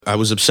I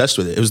was obsessed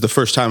with it. It was the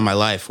first time in my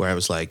life where I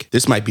was like,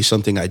 this might be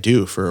something I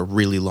do for a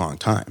really long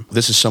time.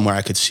 This is somewhere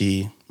I could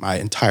see my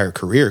entire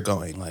career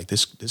going. Like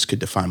this could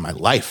define my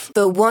life.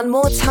 The One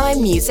More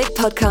Time Music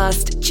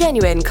Podcast.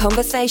 Genuine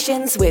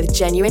conversations with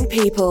genuine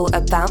people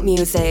about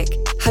music.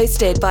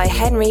 Hosted by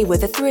Henry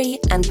with a 3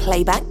 and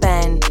Playback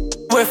Ben.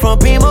 Went from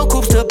Beamer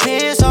Coops to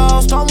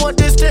Pencils. Don't want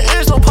this to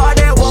end, so pop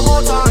that one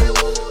more time.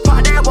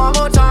 Pop that one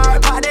more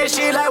time. Pop that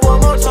shit like one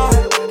more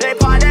time. They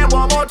pop that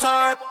one more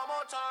time.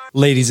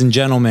 Ladies and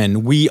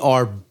gentlemen, we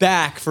are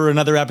back for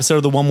another episode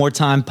of the One More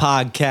Time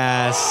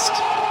podcast.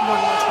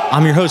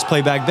 I'm your host,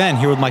 Playback Ben,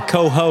 here with my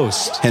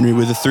co-host. Henry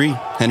with a 3.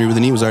 Henry with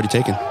an E was already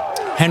taken.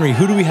 Henry,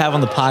 who do we have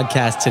on the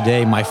podcast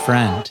today, my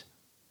friend?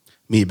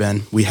 Me,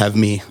 Ben. We have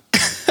me.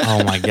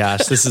 Oh my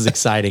gosh, this is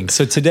exciting.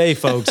 So today,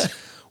 folks,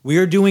 we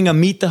are doing a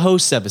Meet the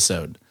Hosts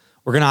episode.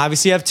 We're going to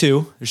obviously have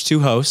two. There's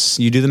two hosts.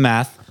 You do the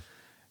math.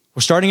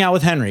 We're starting out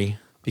with Henry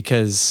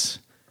because...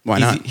 Why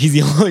not? He's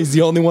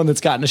the only one that's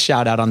gotten a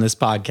shout out on this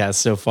podcast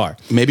so far.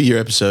 Maybe your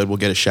episode will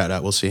get a shout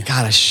out. We'll see.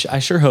 God, I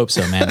sure hope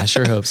so, man. I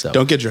sure hope so.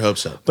 Don't get your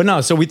hopes up. But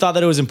no, so we thought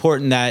that it was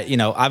important that,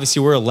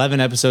 obviously we're 11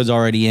 episodes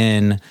already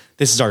in.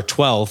 This is our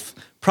 12th.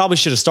 Probably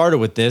should have started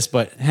with this,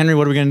 but Henry,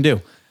 what are we going to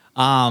do?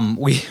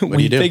 We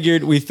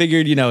figured,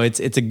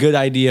 it's a good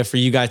idea for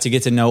you guys to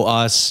get to know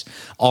us,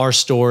 our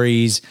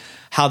stories,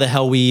 how the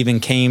hell we even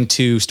came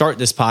to start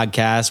this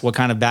podcast, what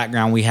kind of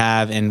background we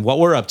have, and what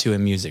we're up to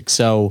in music.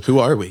 So who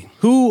are we?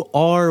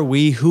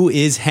 Who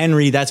is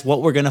Henry? That's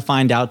what we're going to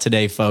find out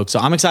today, folks. So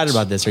I'm excited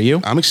about this. Are you?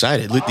 I'm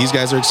excited. These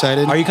guys are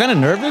excited. Are you kind of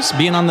nervous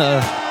being on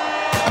the...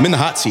 I'm in the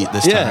hot seat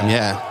this time.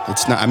 Yeah.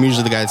 It's not. I'm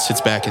usually the guy that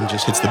sits back and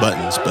just hits the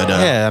buttons, but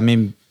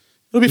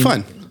it'll be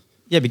fun.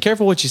 Yeah, be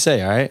careful what you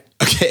say, all right?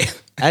 Okay.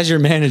 As your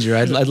manager,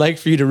 I'd like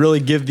for you to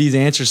really give these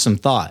answers some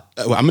thought.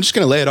 Well, I'm just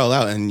going to lay it all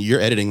out, and you're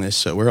editing this,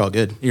 so we're all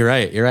good. You're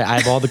right. I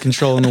have all the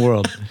control in the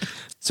world.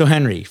 So,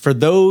 Henry, for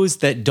those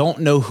that don't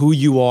know who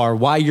you are,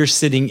 why you're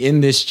sitting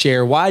in this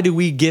chair, why do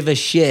we give a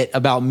shit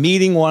about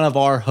meeting one of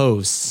our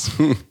hosts?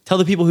 Tell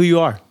the people who you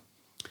are.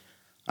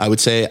 I would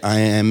say I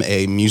am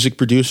a music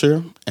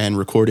producer and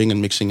recording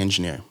and mixing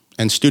engineer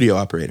and studio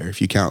operator,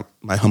 if you count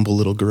my humble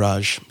little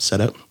garage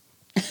setup.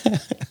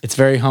 It's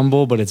very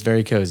humble, but it's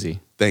very cozy.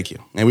 Thank you.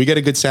 And we get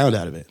a good sound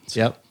out of it.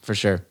 Yep, for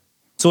sure.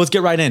 So let's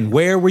get right in.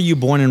 Where were you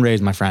born and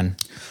raised, my friend?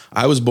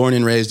 I was born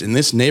and raised in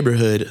this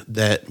neighborhood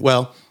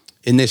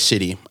in this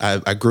city.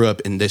 I grew up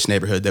in this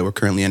neighborhood that we're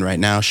currently in right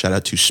now. Shout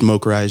out to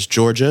Smoke Rise,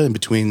 Georgia, in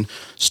between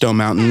Stone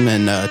Mountain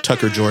and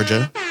Tucker,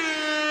 Georgia.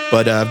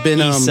 But I've been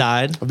East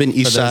Side. I've been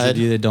East Side. For those of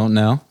you that don't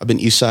know, I've been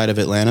East Side of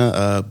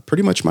Atlanta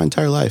pretty much my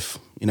entire life.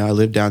 I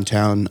lived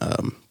downtown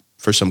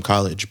for some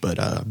college, but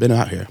I've been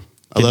out here.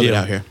 I love it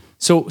out here.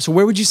 So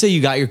where would you say you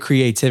got your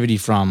creativity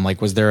from? Like,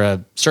 was there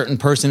a certain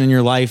person in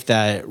your life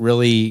that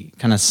really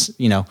kind of,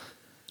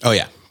 Oh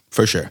yeah,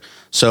 for sure.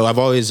 So I've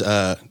always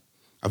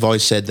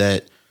said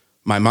that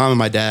my mom and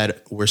my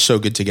dad were so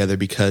good together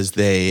because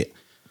they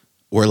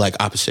were like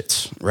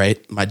opposites,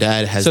 right? My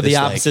dad has the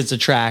opposites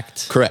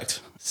attract. Correct.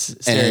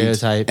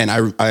 Stereotype. And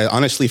I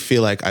honestly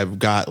feel like I've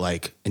got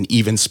like an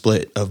even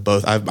split of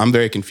both. I'm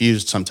very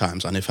confused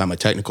sometimes on if I'm a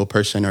technical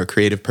person or a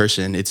creative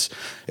person. It's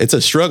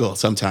a struggle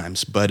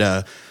sometimes,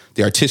 but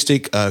the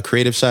artistic,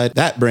 creative side,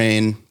 that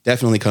brain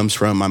definitely comes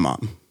from my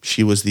mom.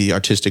 She was the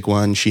artistic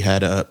one. She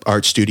had an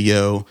art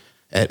studio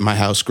at my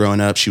house growing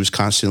up. She was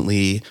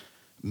constantly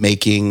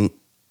making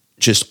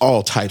just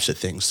all types of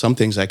things. Some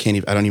things I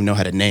don't even know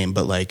how to name,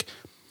 but like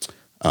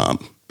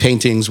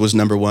paintings was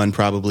number one,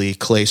 probably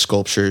clay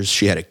sculptures.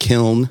 She had a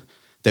kiln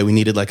that we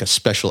needed like a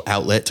special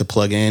outlet to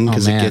plug in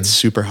because it gets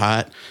super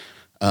hot.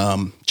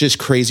 Just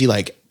crazy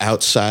like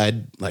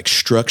outside like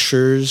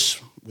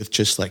structures with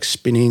just like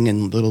spinning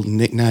and little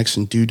knickknacks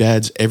and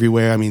doodads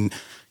everywhere. I mean,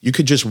 you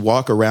could just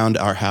walk around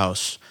our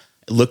house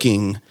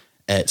looking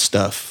at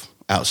stuff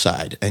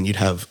outside and you'd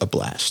have a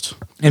blast.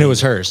 And it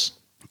was hers.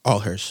 All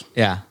hers.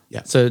 Yeah.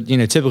 So,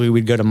 typically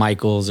we'd go to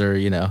Michael's or,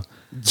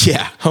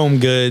 Home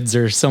Goods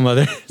or some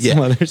other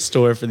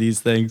store for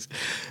these things.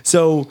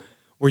 So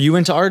were you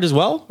into art as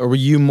well? Or were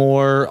you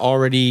more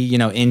already,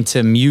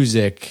 into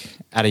music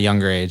at a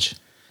younger age?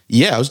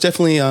 Yeah, I was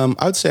definitely. I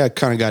would say I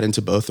kind of got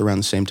into both around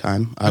the same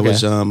time. I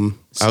was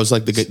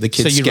like the kid.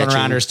 So you'd run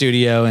around her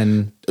studio,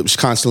 and it was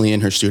constantly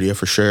in her studio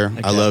for sure.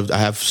 Okay. I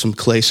have some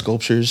clay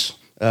sculptures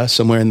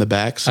somewhere in the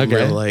back. Some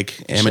real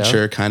like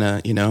amateur kind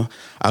of.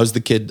 I was the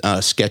kid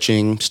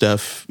sketching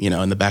stuff.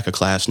 In the back of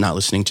class, not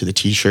listening to the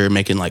teacher,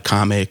 making like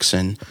comics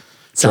and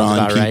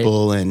drawing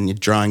people and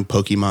drawing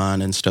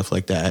Pokemon and stuff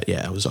like that.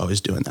 Yeah, I was always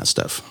doing that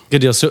stuff.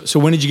 Good deal. So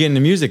when did you get into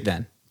music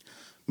then?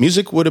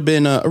 Music would have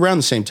been around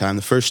the same time.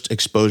 The first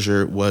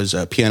exposure was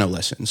piano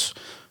lessons,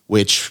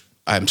 which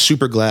I'm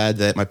super glad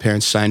that my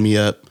parents signed me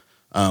up.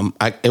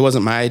 It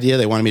wasn't my idea.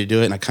 They wanted me to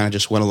do it, and I kind of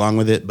just went along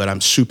with it. But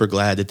I'm super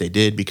glad that they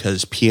did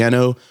because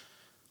piano,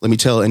 let me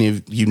tell any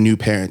of you new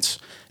parents,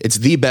 it's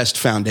the best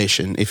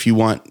foundation. If you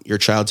want your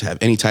child to have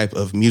any type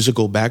of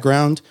musical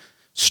background,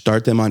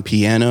 start them on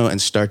piano and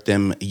start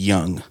them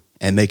young,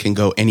 and they can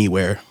go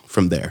anywhere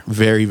from there.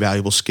 Very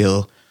valuable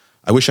skill.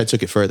 I wish I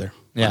took it further,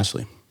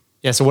 honestly.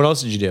 Yeah. So what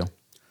else did you do?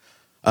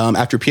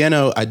 After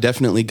piano, I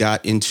definitely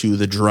got into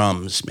the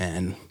drums,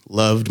 man.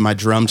 Loved my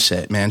drum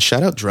set, man.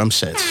 Shout out drum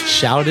sets.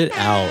 Shout it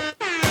out.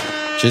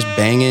 Just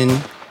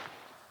banging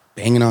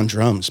on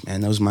drums,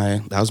 man. That was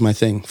my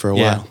thing for a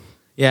while.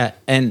 Yeah.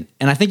 And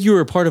I think you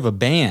were a part of a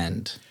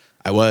band.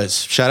 I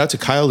was. Shout out to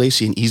Kyle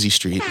Lacey and Easy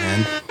Street,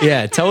 man.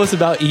 Yeah. Tell us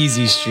about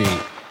Easy Street.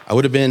 I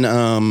would have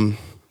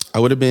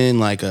been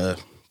like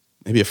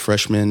maybe a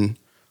freshman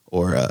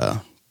or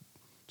a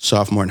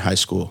sophomore in high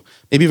school,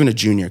 maybe even a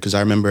junior, because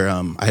I remember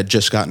I had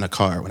just gotten a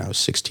car when I was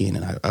 16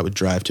 and I would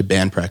drive to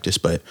band practice.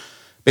 But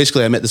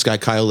basically I met this guy,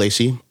 Kyle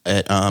Lacey,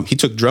 he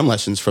took drum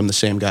lessons from the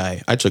same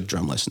guy I took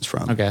drum lessons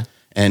from. Okay.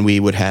 And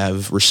we would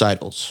have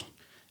recitals.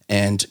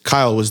 And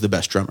Kyle was the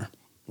best drummer,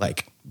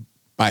 like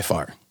by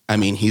far. I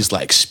mean, he's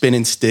like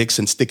spinning sticks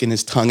and sticking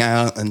his tongue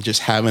out and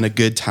just having a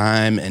good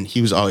time. And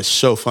he was always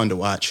so fun to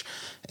watch.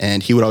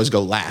 And he would always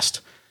go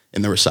last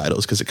in the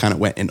recitals because it kind of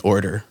went in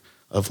order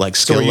of like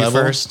skill So you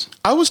level. first?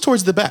 I was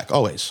towards the back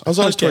always. I was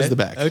always towards the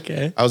back.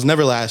 Okay. I was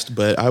never last,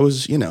 but I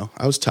was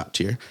top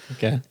tier.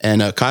 Okay.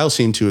 And Kyle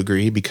seemed to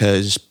agree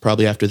because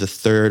probably after the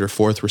third or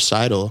fourth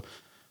recital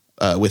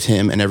with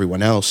him and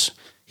everyone else,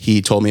 he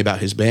told me about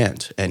his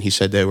band. And he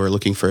said they were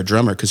looking for a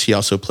drummer because he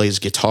also plays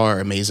guitar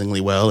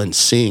amazingly well and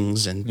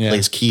sings and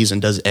plays keys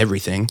and does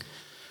everything.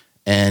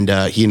 And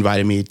he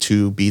invited me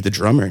to be the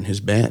drummer in his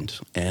band.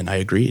 And I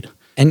agreed.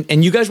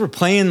 And you guys were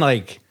playing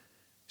like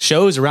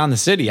shows around the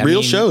city.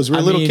 Real shows. We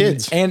were little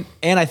kids. And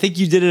I think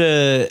you did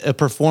a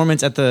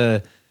performance at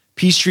the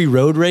Peachtree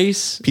Road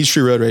Race.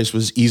 Peachtree Road Race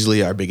was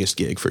easily our biggest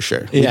gig for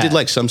sure. Yeah. We did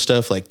like some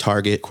stuff like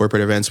Target,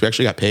 corporate events. We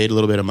actually got paid a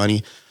little bit of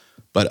money.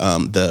 But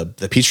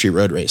the Peachtree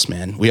Road Race,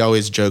 man, we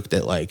always joke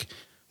that like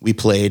we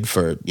played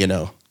for,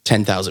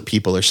 10,000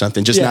 people or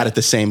something, just not at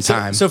the same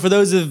time. So for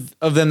those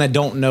of them that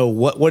don't know,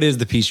 what is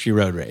the Peachtree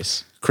Road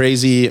Race?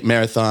 Crazy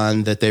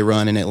marathon that they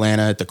run in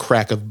Atlanta at the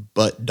crack of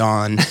butt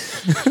dawn.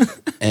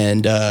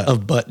 And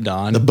Of butt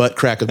dawn. the butt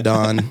crack of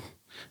dawn.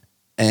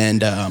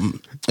 And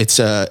it's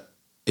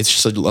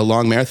just a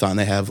long marathon.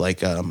 They have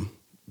like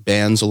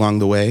bands along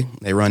the way.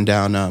 They run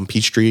down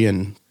Peachtree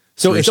and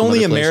So through it's some only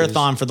a other places.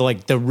 marathon for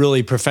the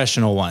really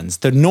professional ones.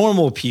 The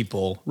normal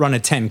people run a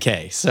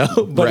 10K.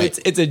 So, but Right.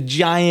 it's a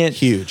giant,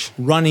 Huge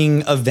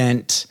running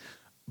event,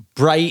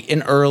 bright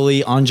and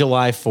early on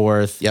July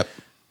 4th. Yep.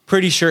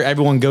 Pretty sure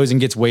everyone goes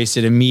and gets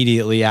wasted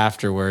immediately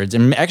afterwards.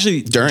 And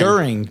actually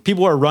during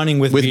people are running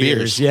with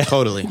beers. Yeah,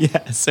 totally.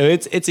 Yeah. So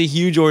it's a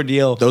huge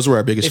ordeal. Those were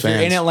our biggest If fans.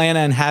 you're in Atlanta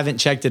and haven't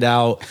checked it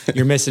out,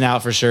 you're missing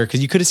out for sure.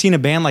 Because you could have seen a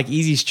band like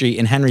Easy Street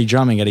and Henry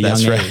drumming at a young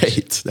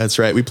age. That's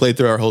right. We played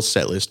through our whole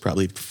set list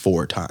probably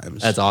 4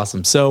 times. That's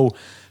awesome. So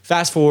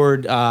fast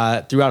forward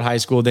throughout high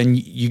school, then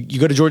you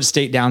go to Georgia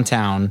State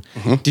downtown.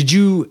 Mm-hmm. Did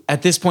you,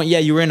 at this point,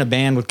 you were in a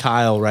band with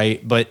Kyle,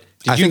 right? But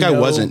I think I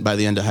wasn't by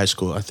the end of high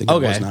school. I think I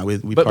was not.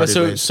 We parted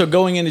ways. So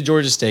going into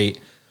Georgia State,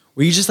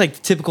 were you just like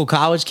the typical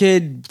college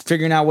kid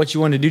figuring out what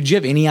you wanted to do? Did you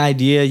have any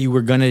idea you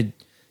were going to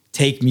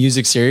take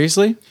music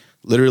seriously?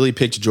 Literally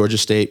picked Georgia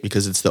State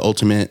because it's the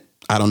ultimate,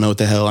 I don't know what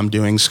the hell I'm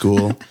doing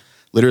school.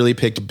 Literally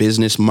picked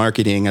business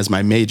marketing as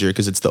my major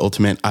because it's the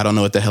ultimate, I don't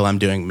know what the hell I'm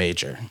doing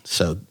major.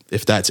 So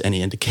if that's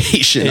any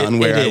indication on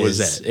where I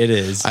was at. It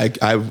is.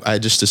 I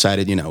just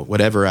decided,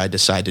 whatever I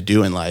decide to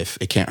do in life,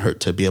 it can't hurt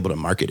to be able to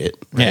market it.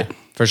 Right? Yeah,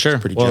 for sure.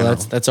 Pretty well, general.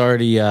 that's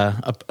already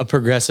a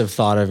progressive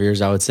thought of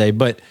yours, I would say.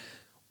 But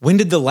when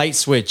did the light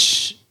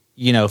switch,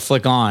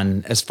 flick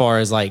on as far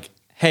as like,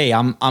 hey,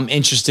 I'm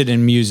interested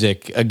in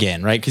music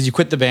again, right? Because you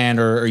quit the band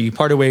or you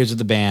parted ways with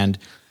the band.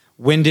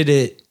 When did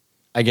it,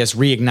 I guess,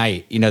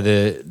 reignite,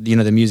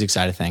 the music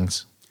side of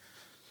things?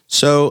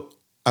 So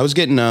I was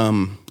getting,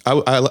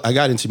 I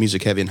got into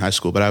music heavy in high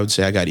school, but I would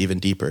say I got even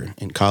deeper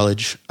in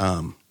college.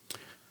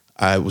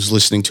 I was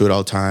listening to it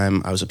all the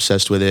time. I was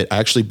obsessed with it. I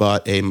actually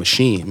bought a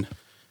machine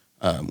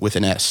with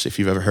an S, if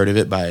you've ever heard of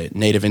it, by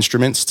Native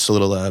Instruments. It's a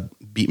little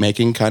beat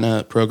making kind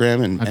of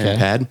program and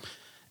pad.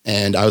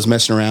 And I was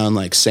messing around,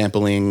 like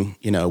sampling,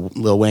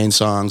 Lil Wayne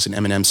songs and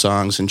Eminem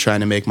songs and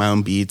trying to make my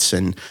own beats,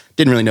 and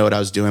didn't really know what I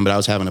was doing, but I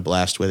was having a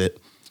blast with it.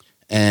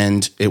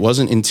 And it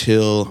wasn't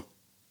until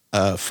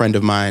a friend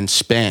of mine,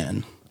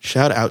 Span,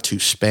 shout out to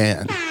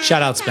Span.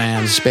 Shout out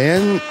Span.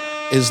 Span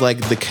is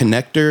like the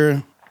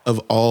connector of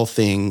all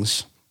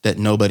things that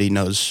nobody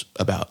knows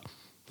about.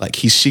 Like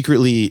he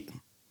secretly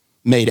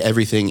made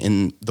everything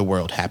in the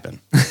world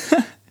happen.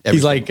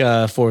 He's like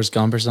Forrest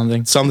Gump or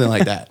something. Something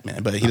like that,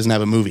 man. But he doesn't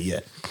have a movie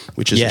yet,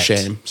 which is a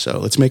shame. So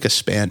let's make a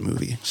Span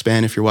movie.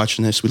 Span, if you're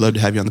watching this, we'd love to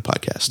have you on the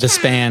podcast. The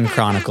Span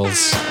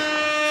Chronicles.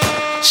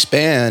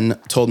 Span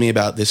told me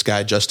about this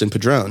guy, Justin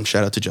Padron.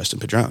 Shout out to Justin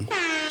Padron.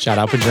 Shout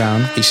out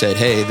Padron. He said,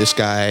 hey, this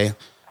guy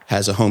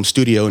has a home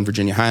studio in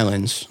Virginia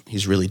Highlands.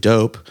 He's really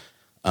dope.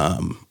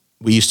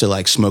 We used to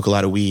like smoke a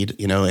lot of weed,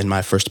 in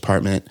my first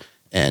apartment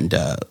and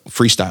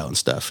freestyle and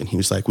stuff. And he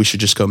was like, we should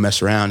just go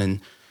mess around and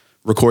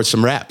record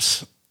some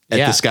raps at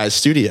this guy's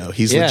studio.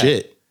 He's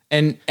legit.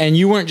 And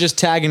you weren't just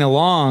tagging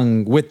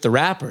along with the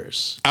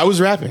rappers. I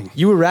was rapping.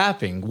 You were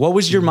rapping. What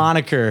was your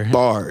moniker?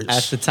 Bars.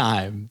 At the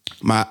time?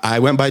 I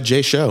went by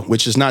J Show,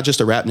 which is not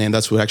just a rap name.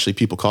 That's what actually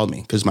people called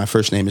me, because my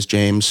first name is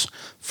James.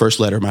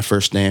 First letter, my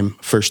first name.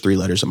 First 3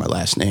 letters of my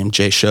last name,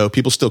 J Show.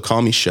 People still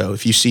call me Show.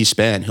 If you see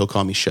Span, he'll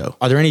call me Show.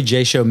 Are there any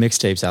J Show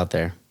mixtapes out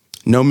there?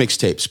 No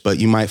mixtapes, but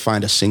you might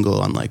find a single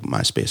on like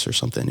MySpace or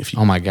something if you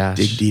oh my gosh.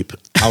 dig deep.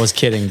 I was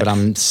kidding, but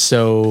I'm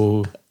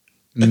so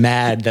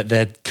mad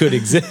that could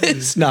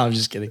exist. No, I'm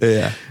just kidding.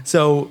 Yeah.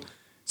 So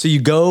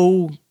you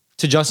go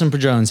to Justin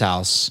Padrone's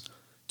house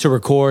to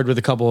record with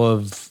a couple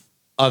of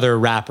other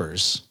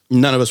rappers.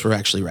 None of us were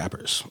actually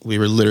rappers. We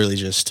were literally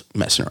just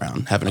messing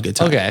around, having a good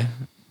time. Okay.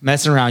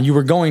 Messing around. You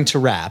were going to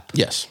rap.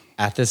 Yes.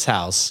 At this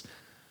house.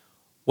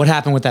 What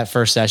happened with that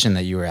first session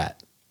that you were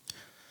at?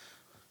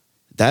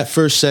 That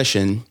first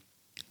session,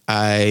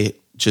 I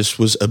just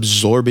was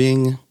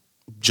absorbing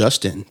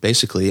Justin,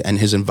 basically, and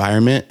his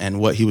environment and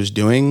what he was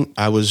doing.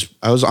 I was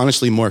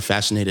honestly more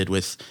fascinated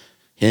with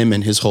him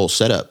and his whole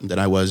setup than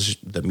I was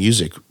the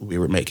music we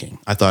were making.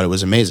 I thought it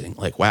was amazing.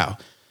 Like, wow,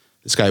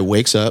 this guy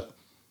wakes up.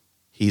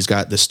 He's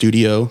got the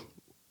studio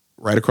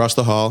right across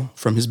the hall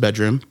from his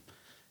bedroom,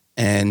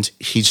 and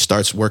he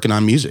starts working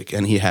on music,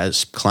 and he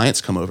has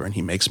clients come over, and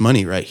he makes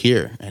money right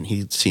here, and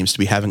he seems to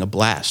be having a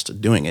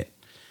blast doing it.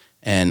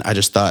 And I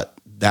just thought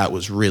that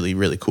was really,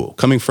 really cool.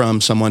 Coming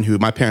from someone who,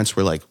 my parents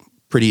were like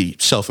pretty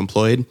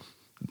self-employed.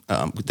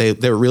 They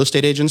were real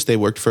estate agents. They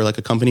worked for like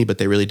a company, but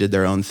they really did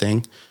their own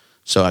thing.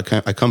 So I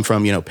come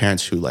from,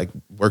 parents who like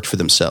worked for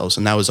themselves,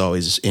 and that was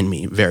always in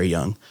me very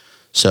young.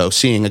 So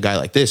seeing a guy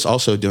like this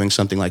also doing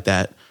something like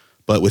that,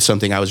 but with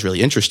something I was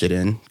really interested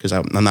in, because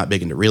I'm not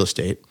big into real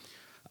estate,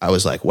 I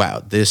was like,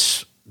 wow,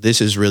 this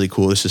is really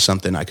cool. This is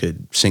something I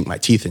could sink my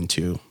teeth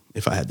into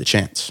if I had the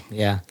chance.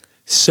 Yeah.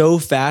 So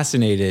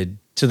fascinated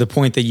to the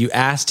point that you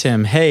asked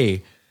him,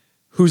 hey,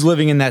 who's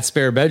living in that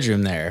spare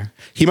bedroom there?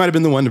 He might have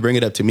been the one to bring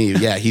it up to me.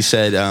 Yeah, he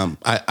said,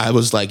 I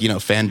was like,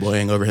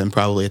 fanboying over him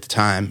probably at the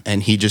time.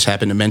 And he just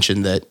happened to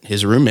mention that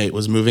his roommate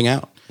was moving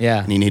out.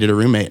 Yeah. And he needed a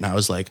roommate. And I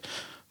was like,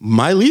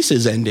 my lease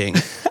is ending.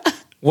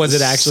 Was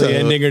it actually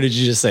ending, or did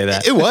you just say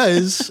that? It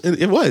was.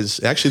 It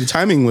was. Actually, the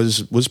timing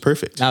was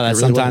perfect. No, that's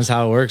really sometimes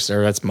how it works,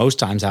 or that's most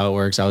times how it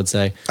works, I would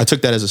say. I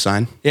took that as a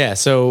sign. Yeah,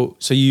 so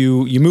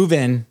you move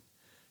in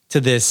to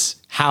this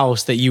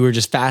house that you were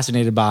just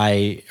fascinated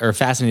by or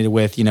fascinated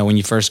with, when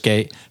you first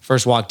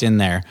walked in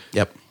there.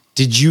 Yep.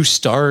 Did you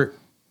start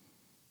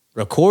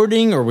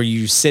recording, or were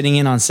you sitting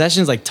in on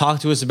sessions? Like,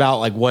 talk to us about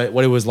like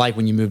what it was like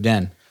when you moved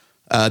in.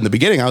 In the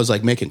beginning, I was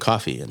like making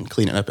coffee and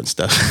cleaning up and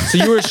stuff. So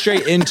you were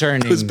straight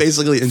interning. It was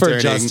basically interning for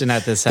Justin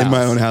at this house in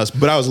my own house,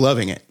 but I was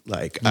loving it.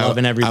 Like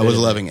loving every bit I was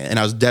of loving it, and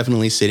I was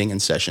definitely sitting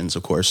in sessions.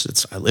 Of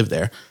course, I live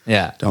there.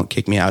 Yeah, don't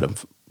kick me out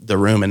of the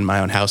room in my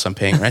own house I'm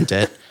paying rent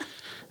at.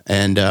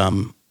 And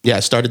I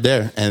started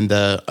there, and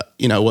it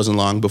wasn't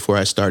long before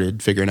I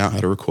started figuring out how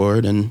to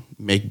record and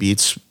make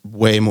beats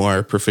way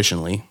more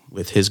proficiently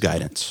with his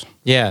guidance.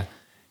 Yeah.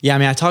 I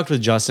mean, I talked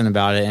with Justin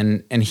about it,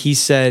 and he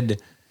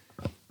said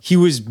he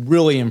was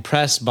really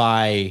impressed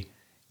by,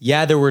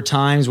 there were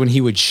times when he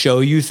would show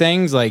you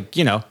things like,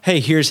 hey,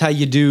 here's how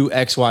you do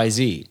X, Y,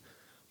 Z.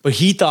 But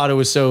he thought it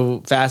was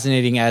so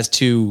fascinating as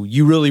to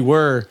you really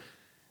were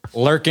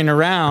lurking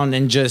around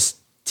and just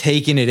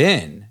taking it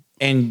in.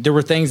 And there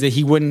were things that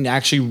he wouldn't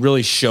actually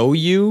really show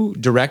you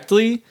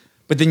directly,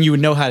 but then you would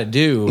know how to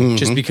do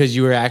just because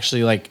you were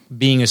actually like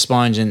being a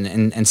sponge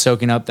and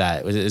soaking up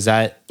that. Is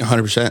that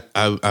 100%?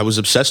 I was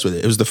obsessed with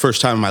it. It was the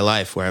first time in my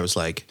life where I was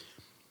like,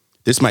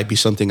 this might be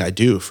something I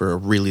do for a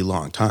really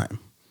long time.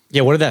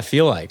 Yeah. What did that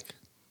feel like?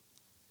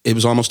 It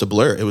was almost a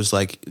blur. It was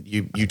like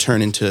you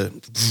turn into,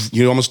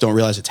 you almost don't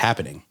realize it's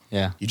happening.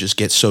 Yeah. You just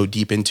get so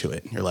deep into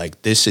it. You're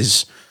like, this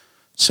is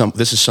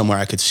somewhere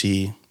I could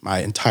see my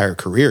entire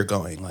career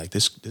going. Like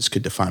this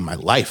could define my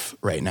life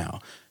right now.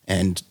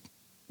 And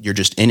you're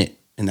just in it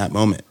in that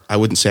moment. I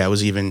wouldn't say I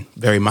was even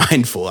very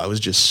mindful. I was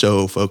just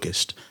so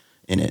focused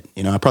in it.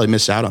 I probably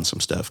missed out on some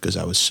stuff because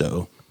I was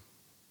so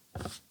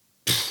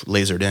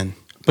lasered in.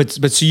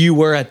 But so you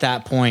were at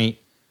that point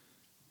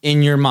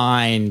in your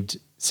mind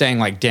saying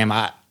like, damn,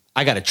 I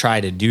got to try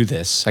to do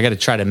this. I got to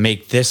try to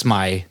make this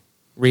my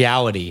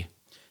reality.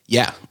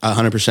 Yeah,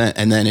 100%.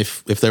 And then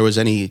if there was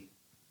any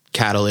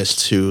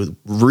catalyst to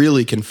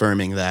really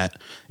confirming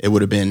that, it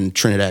would have been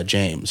Trinidad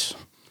James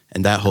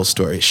and that whole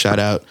story. Shout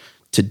out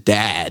to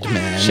Dad,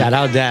 man. Shout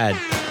out Dad.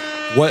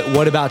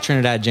 What about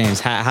Trinidad James?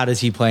 How does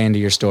he play into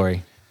your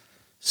story?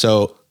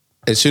 So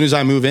as soon as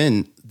I move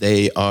in,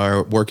 they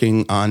are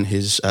working on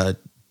his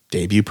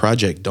debut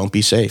project, Don't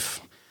Be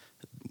Safe.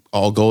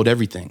 All gold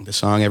everything. The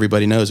song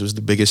everybody knows. It was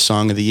the biggest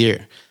song of the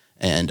year.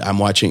 And I'm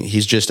watching,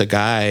 he's just a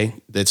guy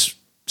that's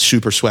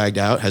super swagged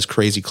out, has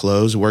crazy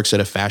clothes, works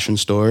at a fashion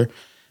store,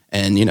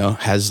 and,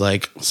 has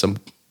like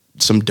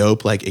some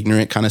dope, like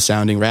ignorant kind of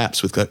sounding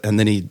raps and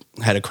then he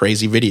had a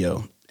crazy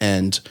video.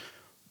 And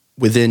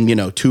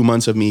within, 2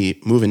 months of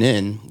me moving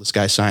in, this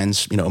guy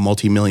signs, a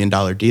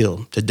multi-million-dollar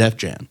deal to Def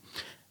Jam.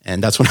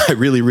 And that's when I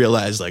really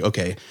realized, like,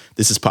 okay,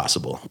 this is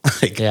possible.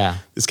 Like,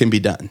 this can be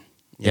done.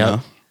 You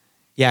know?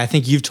 Yeah, I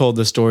think you've told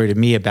the story to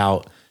me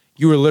about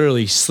you were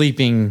literally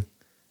sleeping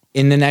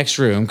in the next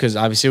room, because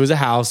obviously it was a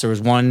house. There was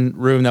one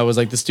room that was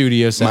like the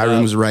studio set My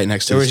room was right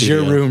next to the studio.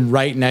 There was your room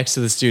right next to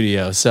the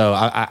studio. So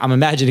I'm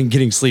imagining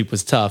getting sleep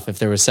was tough if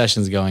there were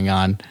sessions going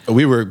on.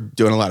 We were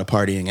doing a lot of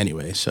partying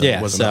anyway, so it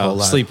wasn't a whole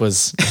lot. Sleep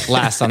was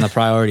last on the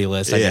priority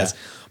list, I guess.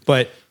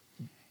 But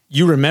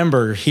you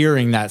remember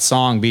hearing that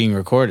song being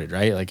recorded,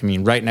 right? Like, I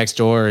mean, right next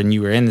door, and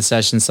you were in the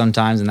session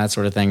sometimes and that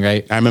sort of thing,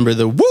 right? I remember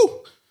the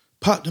woo,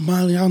 pot to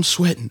Miley, I'm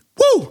sweating,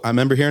 woo. I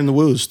remember hearing the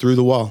woos through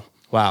the wall.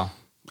 Wow.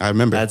 I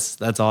remember.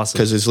 That's awesome.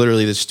 Because it's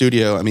literally the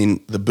studio. I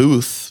mean, the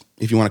booth,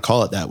 if you want to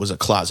call it that, was a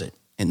closet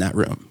in that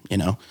room, you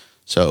know?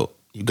 So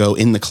you go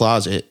in the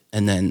closet,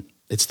 and then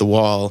it's the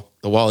wall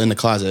in the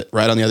closet.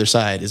 Right on the other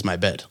side is my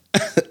bed.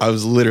 I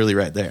was literally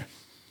right there.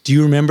 Do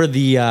you remember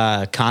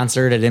the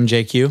concert at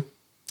MJQ?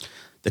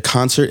 The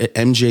concert at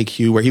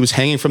MJQ where he was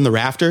hanging from the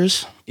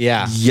rafters?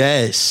 Yeah.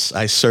 Yes,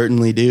 I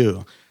certainly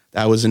do.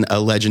 That was a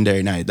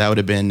legendary night. That would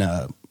have been...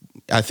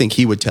 I think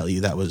he would tell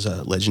you that was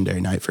a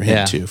legendary night for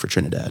him too, for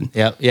Trinidad.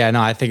 Yep. Yeah,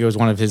 no, I think it was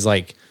one of his,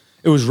 like,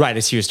 it was right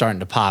as he was starting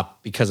to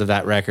pop because of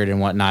that record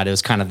and whatnot. It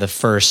was kind of the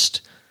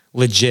first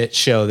legit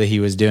show that he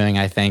was doing,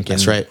 I think. And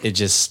that's right. It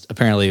just,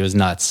 apparently it was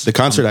nuts. The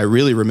concert I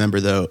really remember,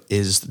 though,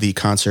 is the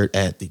concert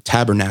at the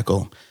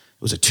Tabernacle.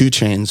 It was a 2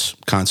 Chainz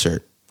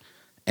concert.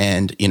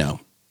 And, you know,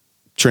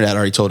 Trinidad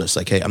already told us,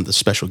 like, hey, I'm the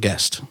special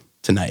guest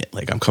tonight.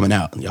 Like, I'm coming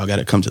out and y'all got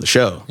to come to the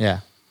show. Yeah.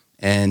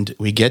 And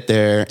we get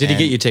there. Did he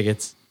get you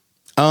tickets?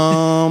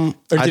 Or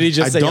did he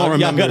just say, y'all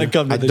gotta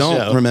come to the show? I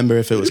don't remember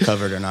if it was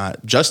covered or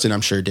not. Justin,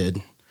 I'm sure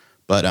did.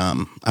 But I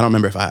don't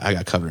remember if I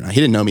got covered or not.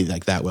 He didn't know me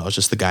like that well. It's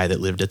just the guy that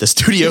lived at the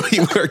studio he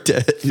worked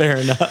at. Fair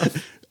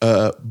enough.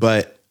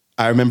 But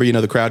I remember, you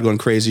know, the crowd going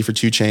crazy for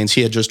 2 Chainz.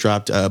 He had just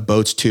dropped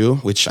Boats 2,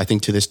 which I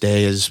think to this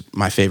day is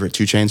my favorite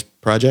 2 Chainz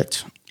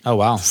project. Oh,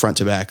 wow. Front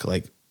to back,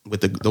 like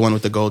with the one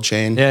with the gold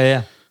chain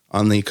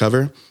on the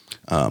cover.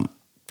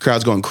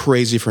 Crowd's going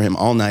crazy for him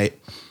all night.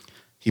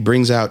 He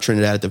brings out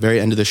Trinidad at the very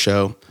end of the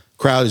show.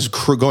 Crowd is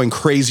going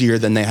crazier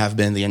than they have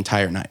been the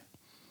entire night.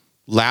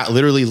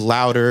 Literally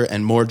louder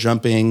and more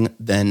jumping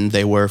than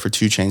they were for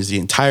 2 Chainz the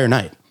entire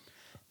night.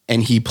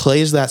 And he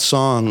plays that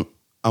song,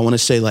 I want to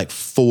say like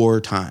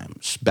 4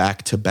 times,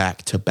 back to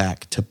back to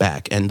back to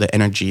back. And the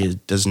energy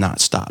does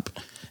not stop.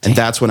 And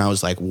that's when I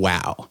was like,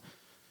 wow,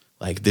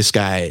 like this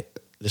guy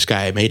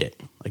made it.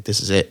 Like,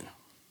 this is it.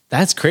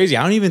 That's crazy.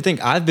 I don't even think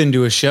I've been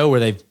to a show where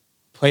they've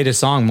played a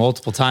song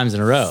multiple times in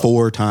a row.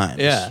 4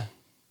 times. Yeah.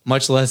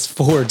 Much less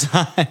 4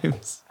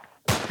 times.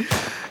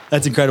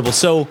 That's incredible.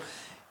 So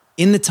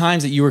in the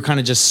times that you were kind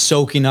of just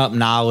soaking up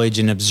knowledge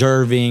and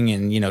observing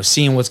and, you know,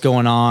 seeing what's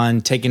going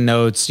on, taking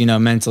notes, you know,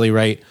 mentally,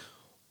 right?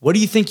 What do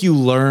you think you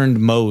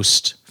learned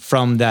most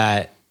from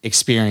that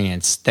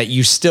experience that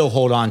you still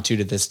hold on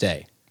to this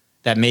day,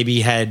 that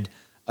maybe had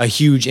a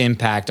huge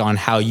impact on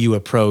how you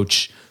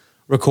approach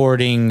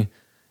recording,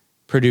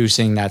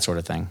 producing, that sort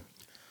of thing?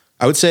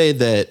 I would say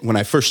that when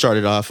I first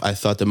started off, I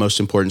thought the most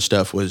important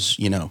stuff was,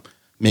 you know,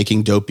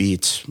 making dope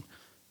beats,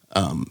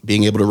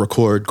 being able to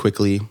record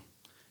quickly,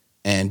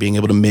 and being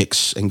able to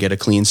mix and get a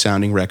clean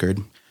sounding record.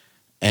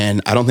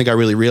 And I don't think I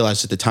really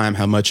realized at the time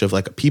how much of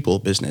like a people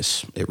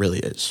business it really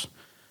is,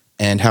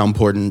 and how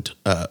important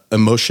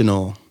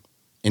emotional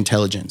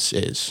intelligence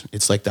is.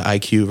 It's like the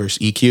IQ versus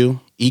EQ.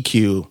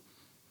 EQ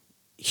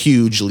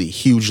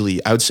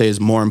hugely, I would say,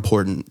 is more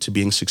important to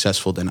being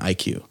successful than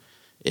IQ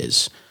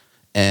is.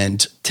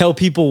 And tell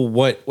people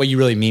what you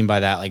really mean by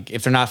that. Like,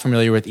 if they're not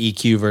familiar with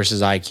EQ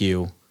versus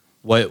IQ,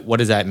 what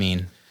does that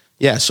mean?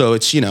 Yeah, so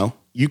it's, you know,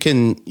 you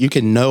can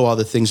know all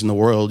the things in the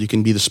world, you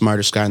can be the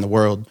smartest guy in the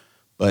world,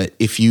 but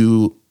if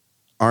you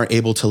aren't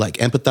able to like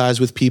empathize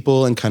with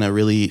people and kind of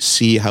really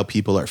see how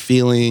people are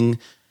feeling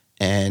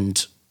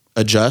and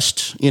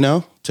adjust, you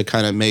know, to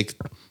kind of make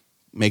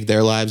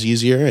their lives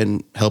easier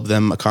and help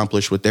them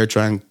accomplish what they're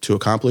trying to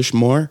accomplish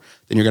more,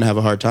 then you're going to have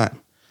a hard time.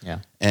 Yeah.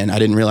 And I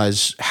didn't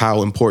realize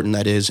how important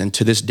that is. And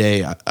to this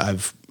day,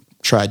 I've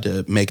tried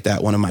to make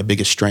that one of my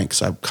biggest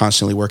strengths. I'm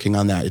constantly working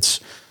on that. It's,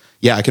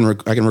 yeah, I can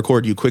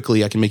record you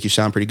quickly. I can make you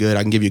sound pretty good.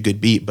 I can give you a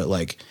good beat, but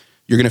like,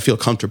 you're going to feel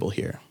comfortable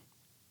here.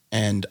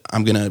 And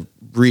I'm going to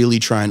really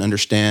try and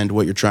understand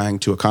what you're trying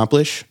to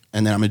accomplish.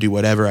 And then I'm going to do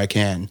whatever I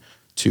can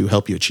to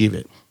help you achieve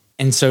it.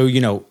 And so, you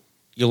know,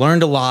 you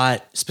learned a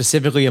lot,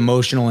 specifically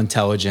emotional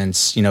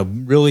intelligence, you know,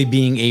 really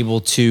being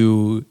able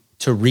to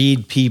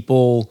read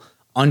people,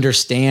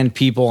 understand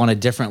people on a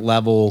different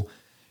level.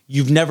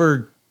 You've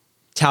never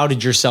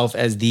touted yourself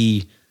as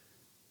the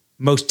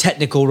most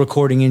technical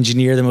recording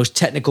engineer, the most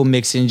technical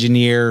mix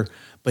engineer,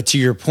 but to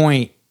your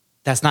point,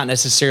 that's not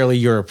necessarily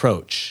your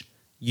approach.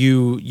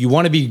 You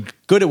want to be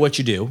good at what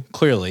you do,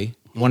 clearly.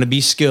 You want to be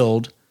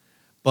skilled,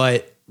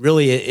 but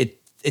really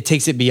it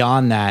takes it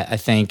beyond that, I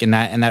think, and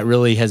that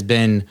really has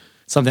been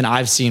something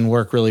I've seen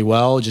work really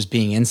well, just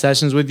being in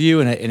sessions with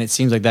you, and it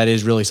seems like that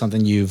is really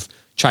something you've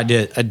tried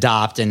to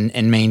adopt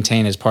and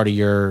maintain as part of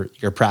your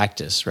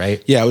practice,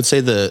 right? Yeah, I would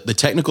say the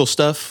technical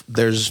stuff,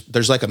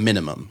 there's like a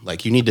minimum.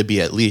 Like you need to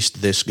be at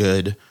least this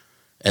good,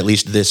 at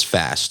least this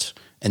fast,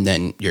 and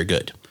then you're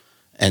good.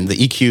 And the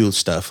EQ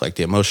stuff, like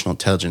the emotional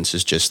intelligence,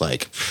 is just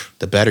like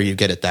the better you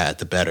get at that,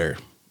 the better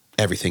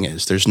everything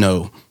is. There's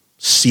no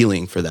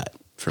ceiling for that.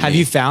 Have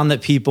you found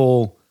that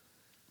people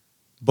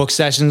book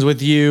sessions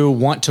with you,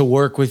 want to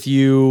work with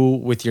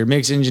you with your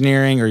mix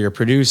engineering or your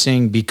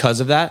producing because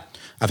of that?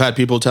 I've had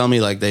people tell me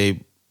like they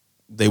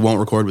won't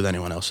record with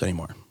anyone else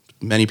anymore.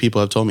 Many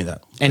people have told me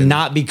that. And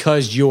not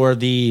because you're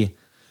the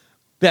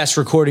best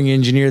recording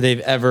engineer they've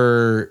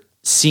ever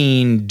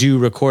seen do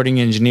recording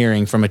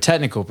engineering from a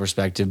technical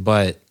perspective,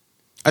 but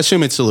I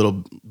assume it's a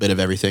little bit of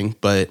everything,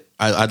 but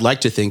I'd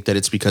like to think that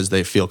it's because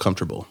they feel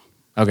comfortable.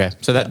 Okay.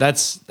 So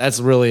that's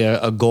really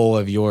a goal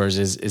of yours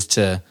is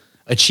to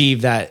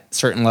achieve that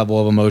certain level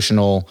of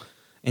emotional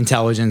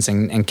intelligence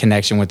and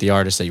connection with the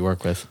artists that you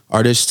work with.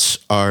 Artists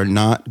are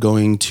not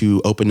going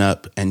to open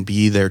up and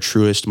be their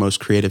truest, most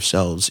creative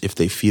selves if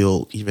they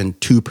feel even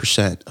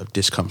 2% of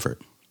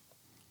discomfort.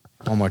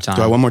 One more time.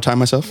 Do I one more time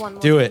myself?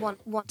 Do it.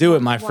 Do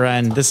it, my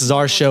friend. This is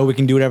our show. We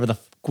can do whatever the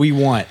we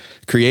want.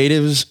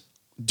 Creatives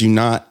do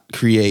not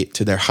create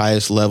to their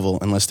highest level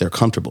unless they're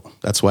comfortable.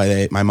 That's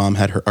why my mom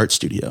had her art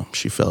studio.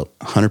 She felt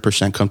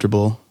 100%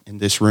 comfortable in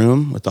this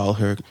room with all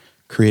her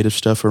creative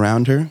stuff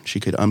around her. She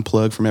could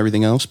unplug from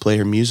everything else, play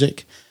her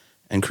music,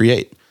 and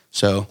create.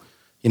 So,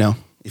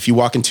 if you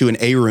walk into an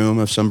A room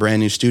of some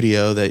brand new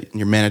studio that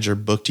your manager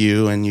booked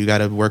you and you got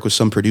to work with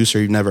some producer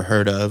you've never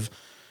heard of,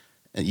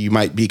 you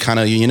might be kind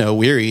of,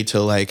 weary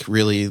to like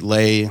really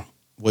lay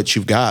what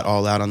you've got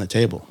all out on the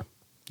table,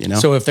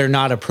 So if they're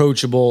not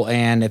approachable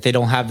and if they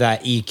don't have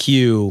that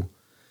EQ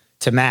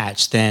to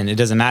match, then it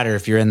doesn't matter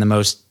if you're in the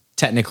most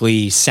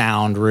technically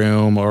sound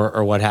room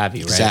or what have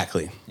you, right?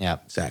 Exactly. Yeah.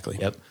 Exactly.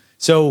 Yep.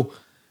 So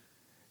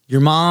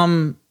your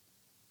mom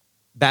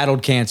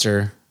battled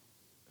cancer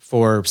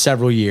for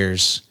several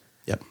years.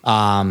 Yep.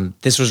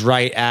 This was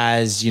right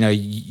as,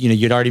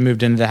 you'd already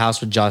moved into the house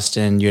with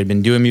Justin. You had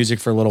been doing music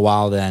for a little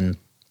while then.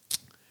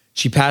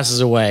 She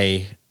passes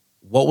away.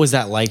 What was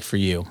that like for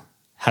you?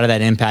 How did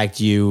that impact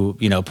you,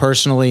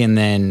 personally? And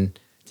then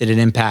did it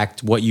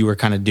impact what you were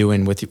kind of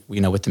doing with,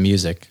 with the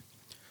music?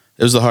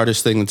 It was the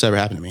hardest thing that's ever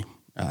happened to me.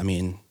 I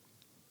mean,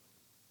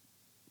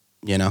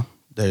 I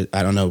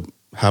don't know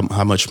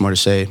how much more to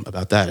say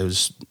about that. It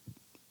was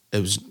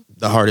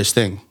the hardest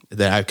thing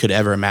that I could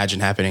ever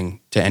imagine happening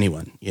to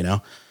anyone,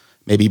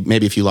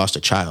 maybe if you lost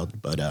a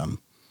child, but,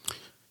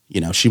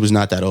 she was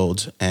not that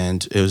old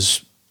and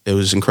it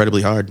was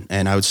incredibly hard.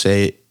 And I would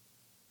say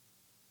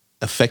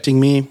affecting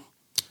me,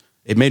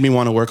 it made me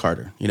want to work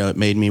harder. It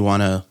made me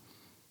want to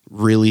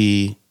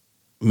really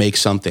make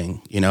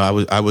something. I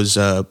was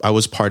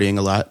partying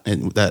a lot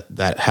in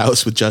that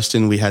house with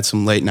Justin. We had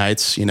some late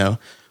nights,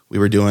 we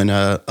were doing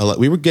a lot.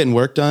 We were getting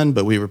work done,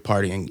 but we were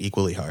partying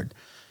equally hard.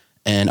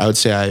 And I would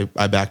say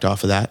I backed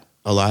off of that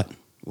a lot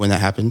when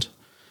that happened.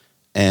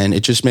 And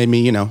it just made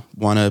me,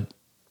 want to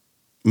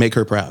make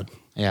her proud.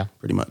 Yeah.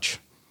 Pretty much.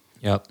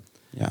 Yep.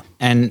 Yeah.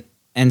 And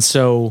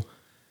so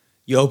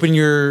you open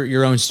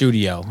your own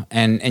studio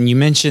and you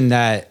mentioned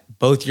that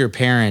both your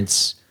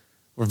parents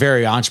were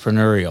very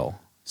entrepreneurial.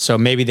 So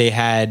maybe they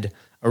had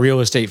a real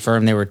estate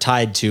firm they were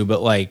tied to,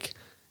 but like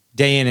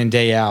day in and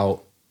day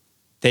out,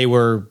 they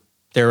were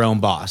their own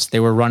boss. They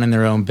were running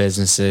their own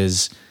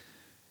businesses.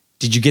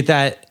 Did you get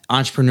that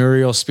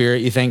entrepreneurial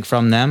spirit, you think,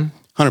 from them?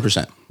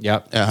 100%.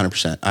 Yep. Yeah,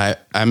 100%. I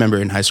remember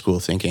in high school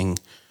thinking,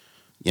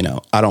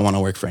 I don't want to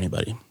work for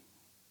anybody.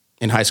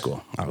 In high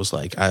school, I was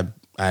like, I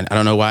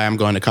don't know why I'm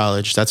going to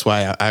college. That's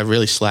why I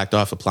really slacked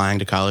off applying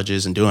to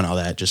colleges and doing all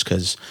that, just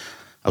because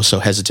I was so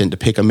hesitant to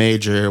pick a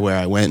major where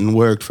I went and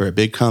worked for a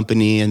big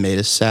company and made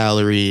a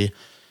salary.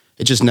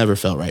 It just never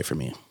felt right for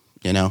me,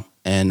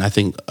 And I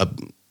think a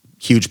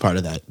huge part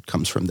of that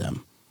comes from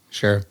them.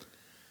 Sure.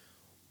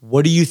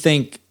 What do you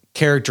think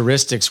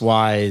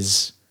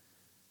characteristics-wise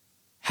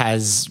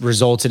has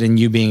resulted in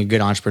you being a good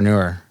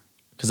entrepreneur?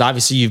 Because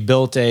obviously you've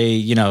built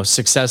a,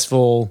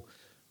 successful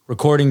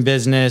recording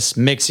business,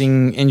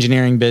 mixing,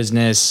 engineering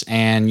business,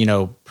 and,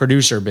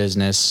 producer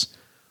business.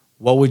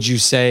 What would you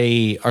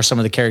say are some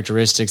of the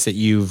characteristics that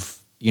you've,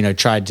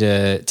 tried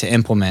to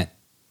implement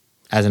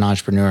as an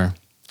entrepreneur?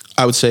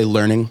 I would say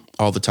learning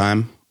all the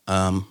time.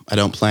 I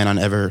don't plan on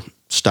ever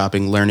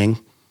stopping learning.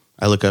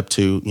 I look up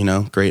to,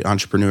 great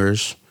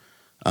entrepreneurs.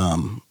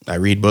 I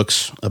read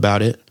books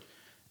about it.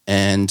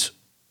 And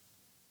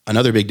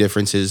another big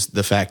difference is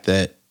the fact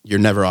that you're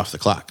never off the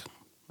clock.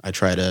 I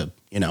try to,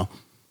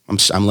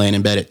 I'm laying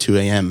in bed at 2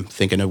 a.m.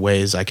 thinking of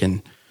ways I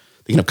can,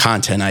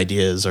 content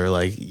ideas or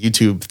like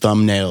YouTube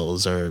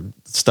thumbnails or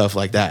stuff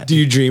like that. Do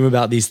you dream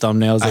about these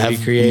thumbnails that you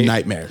create?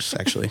 Nightmares,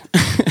 actually.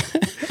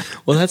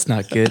 Well, that's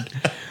not good.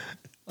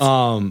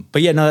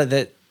 But yeah, no,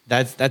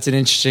 that's an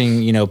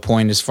interesting,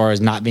 point as far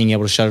as not being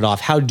able to shut it off.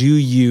 How do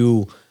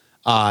you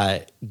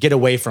get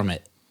away from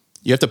it?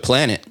 You have to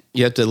plan it.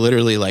 You have to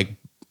literally like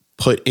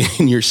put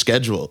in your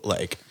schedule,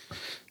 like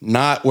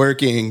not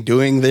working,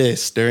 doing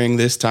this during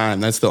this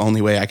time. That's the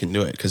only way I can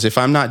do it. Because if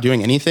I'm not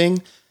doing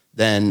anything,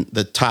 then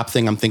the top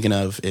thing I'm thinking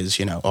of is,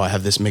 I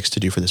have this mix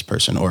to do for this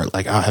person, or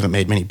like, I haven't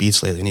made many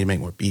beats lately. I need to make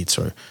more beats.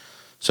 Or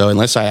so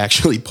unless I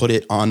actually put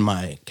it on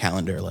my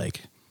calendar,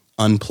 like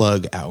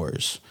unplug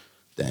hours,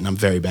 then I'm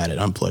very bad at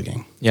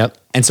unplugging. Yep.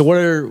 And so what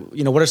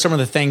are some of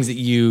the things that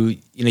you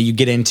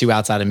get into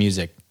outside of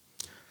music?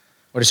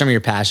 What are some of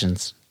your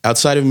passions?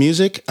 Outside of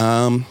music,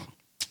 I've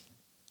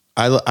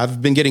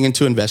been getting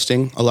into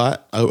investing a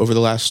lot over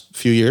the last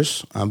few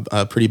years. I'm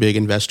a pretty big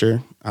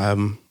investor.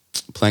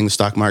 Playing the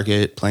stock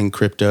market, playing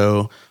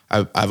crypto.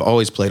 I've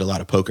always played a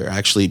lot of poker. I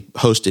actually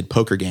hosted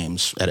poker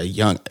games at a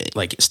young,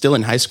 like still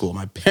in high school.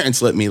 My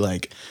parents let me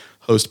like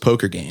host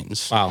poker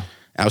games. Wow.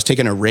 I was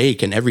taking a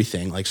rake and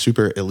everything, like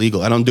super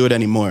illegal. I don't do it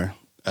anymore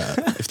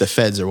if the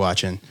feds are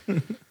watching.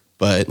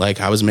 But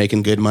like I was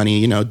making good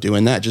money,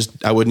 doing that.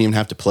 Just I wouldn't even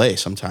have to play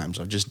sometimes.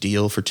 I'd just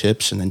deal for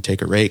tips and then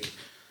take a rake.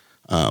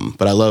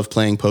 But I love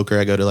playing poker.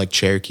 I go to like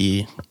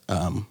Cherokee,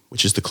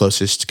 which is the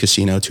closest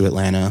casino to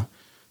Atlanta.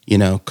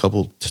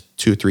 Couple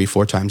 2, 3,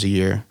 4 times a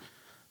year.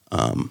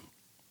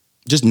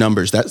 Just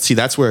numbers.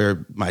 That's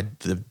where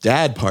the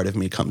dad part of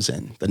me comes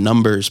in. The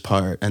numbers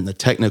part and the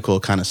technical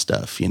kind of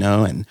stuff,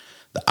 and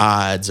the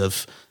odds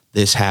of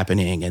this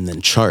happening and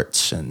then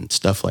charts and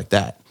stuff like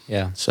that.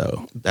 Yeah.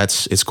 So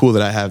it's cool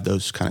that I have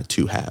those kind of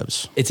two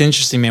halves. It's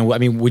interesting, man. I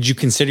mean, would you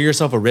consider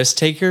yourself a risk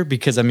taker?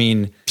 Because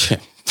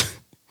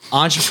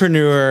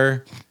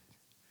entrepreneur,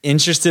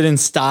 interested in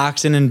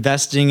stocks and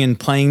investing and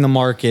playing the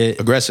market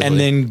aggressively, and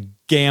then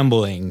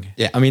gambling.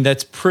 Yeah. I mean,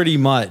 that's pretty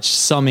much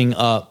summing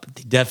up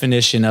the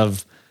definition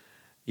of,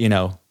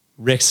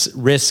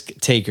 risk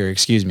taker,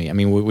 excuse me. I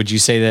mean, would you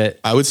say that?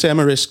 I would say I'm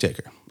a risk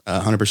taker,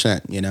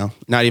 100%,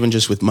 not even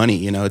just with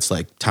money, it's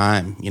like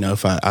time,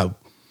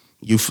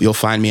 if you'll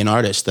find me an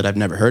artist that I've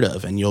never heard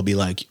of and you'll be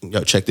like,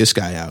 yo, check this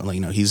guy out.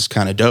 Like, he's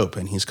kind of dope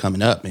and he's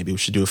coming up. Maybe we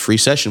should do a free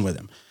session with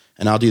him.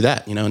 And I'll do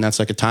that, and that's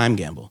like a time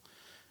gamble.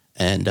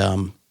 And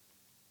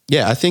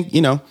I think,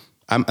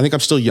 I think I'm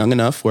still young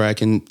enough where I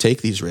can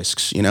take these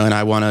risks, and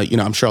I want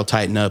to, I'm sure I'll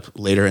tighten up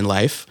later in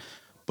life.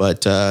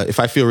 But if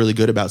I feel really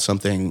good about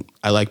something,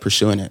 I like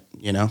pursuing it,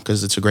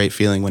 because it's a great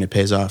feeling when it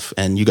pays off.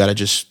 And you got to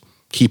just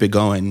keep it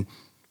going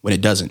when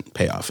it doesn't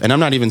pay off. And I'm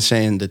not even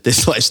saying that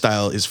this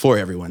lifestyle is for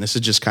everyone. This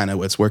is just kind of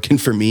what's working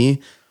for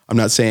me. I'm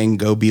not saying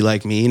go be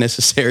like me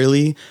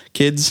necessarily,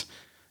 kids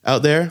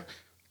out there.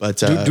 But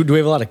do we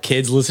have a lot of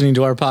kids listening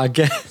to our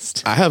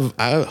podcast?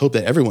 I hope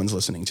that everyone's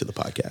listening to the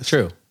podcast.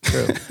 True.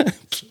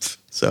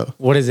 So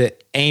what is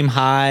it? Aim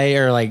high,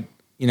 or like,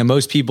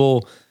 most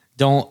people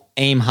don't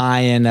aim high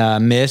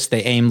and miss.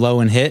 They aim low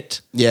and hit.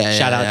 Yeah.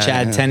 Shout out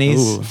Chad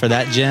Tenney's for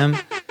that gym.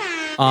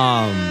 Shout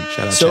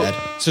out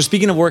Chad. So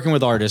speaking of working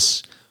with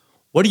artists,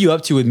 what are you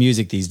up to with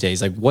music these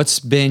days? Like, what's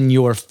been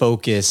your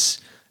focus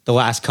the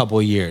last couple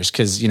of years?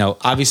 Because,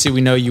 obviously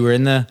we know you were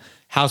in the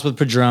house with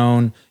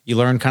Padron. You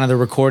learned kind of the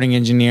recording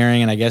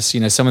engineering and I guess,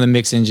 some of the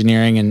mix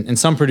engineering and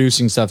some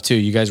producing stuff too.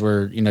 You guys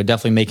were,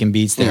 definitely making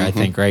beats there, I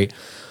think, right?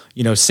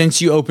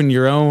 Since you opened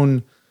your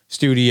own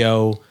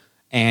studio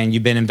and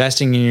you've been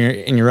investing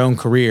in your own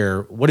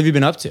career, what have you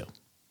been up to?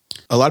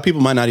 A lot of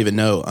people might not even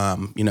know,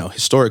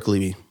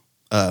 historically,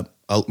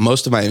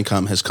 most of my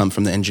income has come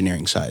from the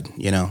engineering side,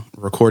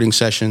 recording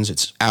sessions,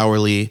 it's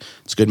hourly,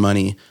 it's good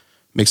money,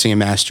 mixing and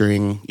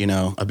mastering,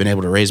 I've been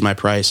able to raise my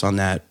price on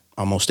that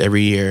almost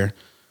every year.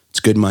 It's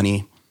good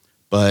money,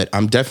 but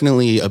I'm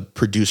definitely a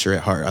producer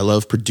at heart. I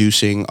love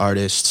producing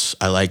artists.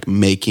 I like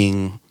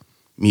making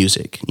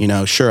music.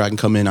 Sure, I can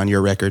come in on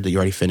your record that you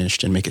already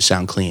finished and make it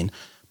sound clean,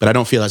 but I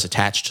don't feel as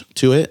attached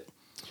to it.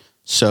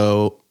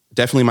 So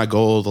definitely my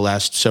goal the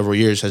last several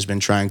years has been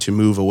trying to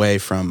move away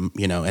from,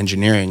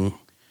 engineering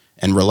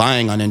and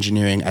relying on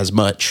engineering as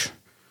much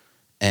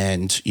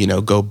and,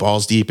 go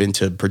balls deep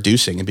into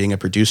producing and being a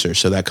producer.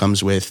 So that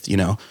comes with,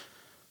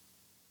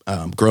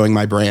 growing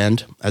my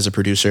brand as a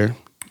producer,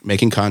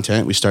 making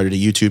content. We started a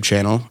YouTube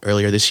channel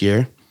earlier this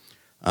year,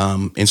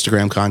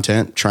 Instagram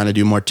content, trying to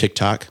do more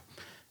TikTok,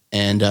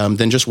 and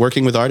then just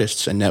working with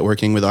artists and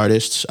networking with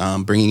artists,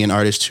 bringing in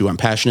artists who I'm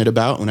passionate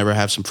about whenever I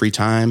have some free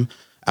time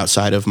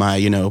outside of my,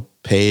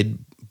 paid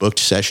booked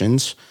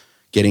sessions,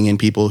 getting in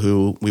people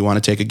who we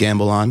want to take a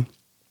gamble on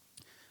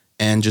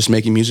and just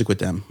making music with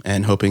them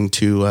and hoping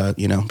to,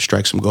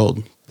 strike some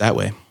gold that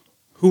way.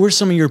 Who were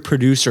some of your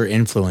producer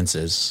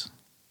influences?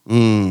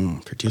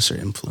 Producer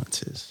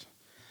influences.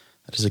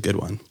 That is a good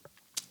one.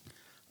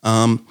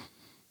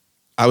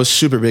 I was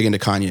super big into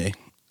Kanye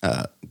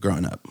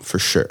growing up, for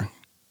sure.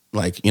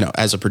 Like,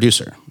 as a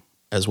producer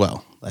as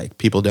well. Like,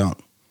 people don't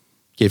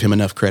give him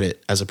enough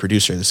credit as a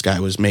producer. This guy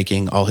was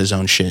making all his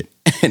own shit,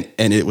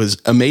 and it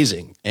was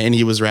amazing. And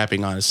he was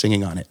rapping on it,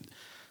 singing on it.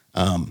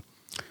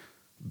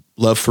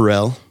 Love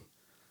Pharrell.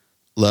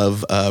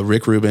 Love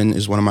Rick Rubin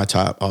is one of my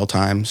top all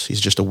times. He's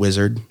just a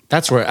wizard.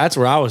 That's where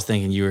I was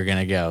thinking you were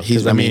gonna go.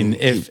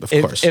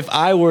 Course. If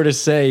I were to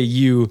say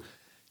you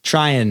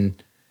try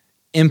and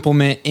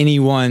implement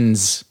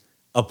anyone's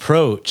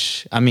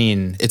approach, I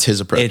mean, it's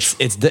his approach.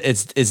 It's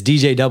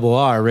DJ Double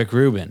R, Rick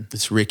Rubin.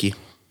 It's Ricky.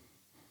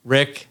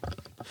 Rick,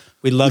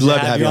 we'd love to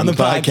have you on the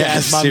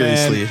podcast, my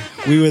seriously. man.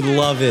 We would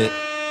love it.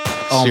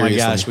 Oh Seriously. my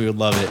gosh, we would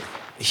love it.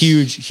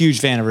 Huge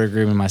fan of Rick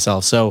Rubin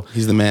myself. So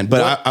he's the man.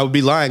 But I would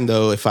be lying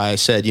though if I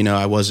said,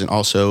 I wasn't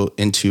also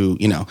into,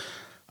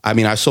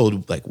 I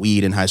sold like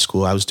weed in high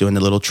school. I was doing the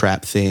little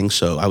trap thing,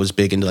 so I was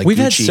big into like we've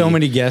Gucci. had so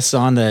many guests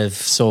on that have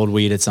sold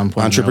weed at some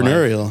point.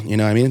 Entrepreneurial, you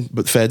know what I mean?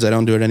 But feds, I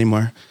don't do it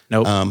anymore.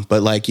 Nope.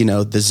 But like, the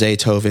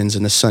Zaytovens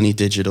and the Sunny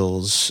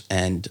Digitals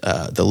and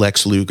the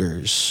Lex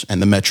Lugers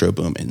and the Metro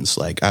Boomins,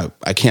 like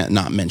I can't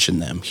not mention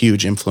them.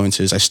 Huge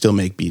influences. I still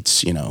make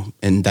beats,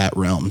 in that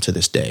realm to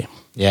this day.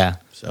 Yeah.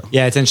 So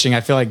yeah, it's interesting.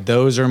 I feel like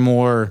those are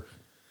more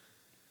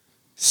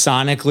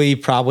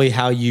sonically probably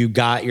how you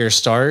got your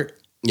start.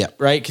 Yeah.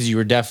 Right. Because you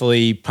were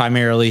definitely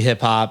primarily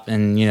hip hop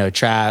and,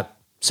 trap,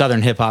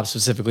 Southern hip hop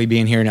specifically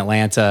being here in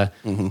Atlanta.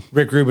 Mm-hmm.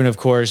 Rick Rubin, of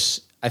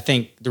course, I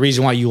think the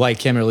reason why you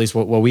like him, or at least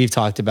what we've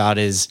talked about,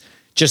 is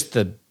just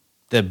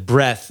the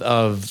breadth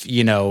of,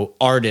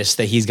 artists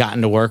that he's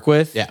gotten to work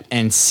with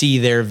and see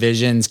their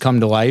visions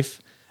come to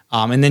life.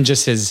 And then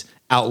just his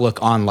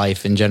outlook on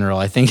life in general.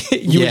 I think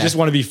you would just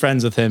want to be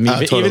friends with him.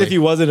 Even if he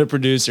wasn't a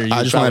producer, you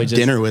I just want to have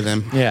dinner with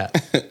him. Yeah.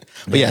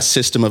 But yeah,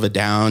 System of a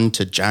Down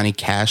to Johnny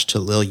Cash to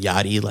Lil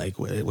Yachty. Like,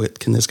 what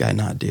can this guy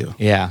not do?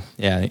 Yeah,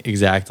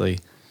 exactly.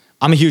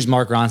 I'm a huge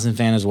Mark Ronson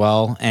fan as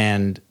well.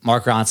 And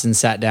Mark Ronson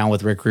sat down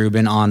with Rick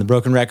Rubin on the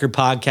Broken Record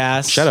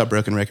podcast. Shout out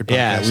Broken Record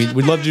podcast. Yeah,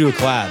 we'd love to do a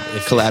collab.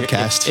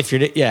 Collabcast. If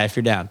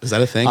you're down. Is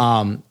that a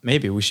thing?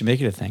 Maybe we should make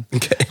it a thing.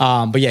 Okay.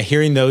 But yeah,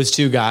 hearing those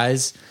two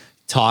guys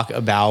talk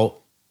about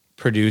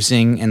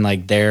producing and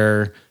like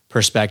their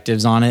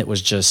perspectives on it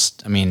was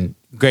just,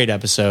 great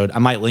episode. I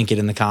might link it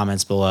in the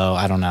comments below.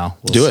 I don't know.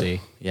 We'll see.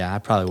 Yeah, I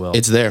probably will.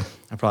 It's there.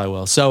 I probably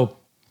will. So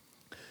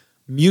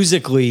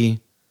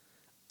musically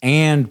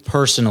and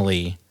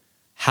personally,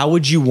 how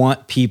would you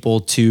want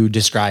people to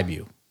describe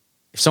you?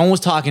 If someone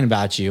was talking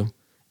about you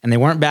and they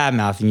weren't bad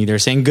mouthing you, they're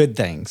saying good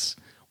things,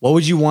 what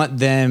would you want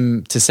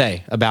them to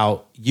say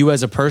about you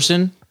as a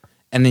person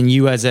and then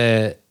you as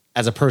a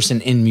person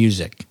in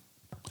music?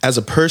 As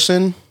a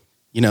person,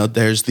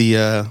 there's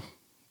the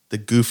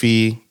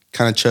goofy,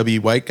 kind of chubby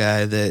white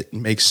guy that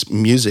makes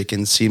music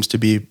and seems to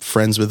be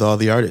friends with all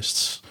the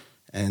artists,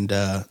 and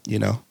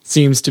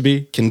seems to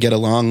be can get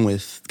along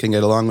with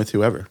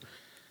whoever.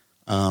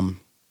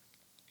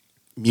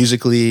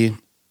 Musically,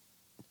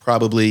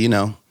 probably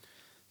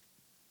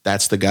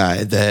that's the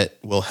guy that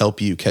will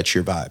help you catch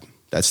your vibe.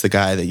 That's the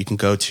guy that you can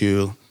go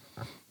to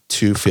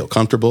feel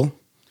comfortable.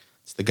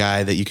 It's the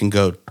guy that you can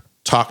go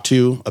talk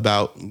to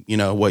about,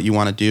 what you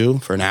want to do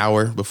for an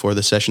hour before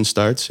the session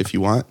starts if you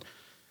want.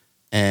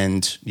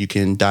 And you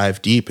can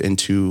dive deep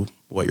into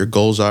what your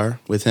goals are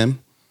with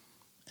him.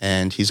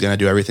 And he's going to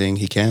do everything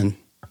he can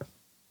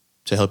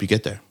to help you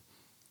get there.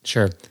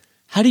 Sure.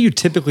 How do you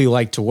typically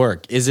like to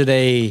work? Is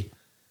there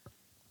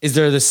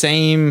the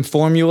same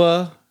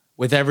formula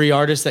with every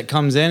artist that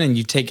comes in and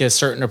you take a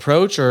certain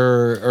approach,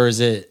 or is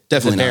it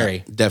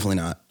vary? Definitely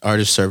not.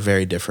 Artists are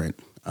very different.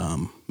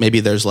 Maybe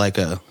there's like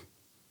a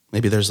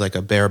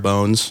bare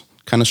bones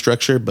kind of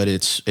structure, but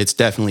it's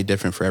definitely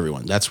different for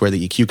everyone. That's where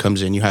the EQ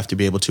comes in. You have to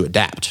be able to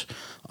adapt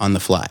on the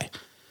fly.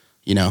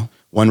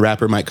 One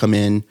rapper might come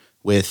in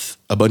with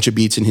a bunch of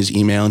beats in his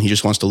email and he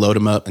just wants to load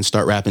them up and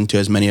start rapping to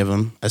as many of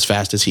them as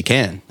fast as he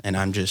can. And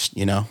I'm just,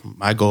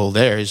 my goal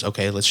there is,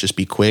 okay, let's just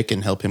be quick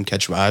and help him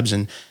catch vibes.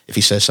 And if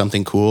he says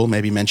something cool,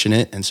 maybe mention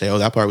it and say, oh,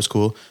 that part was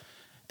cool.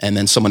 And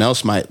then someone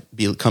else might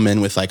come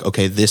in with like,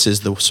 okay, this is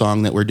the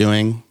song that we're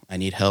doing. I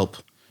need help,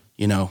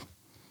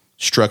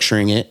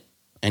 structuring it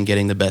and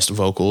getting the best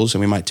vocals. And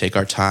we might take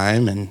our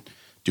time and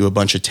do a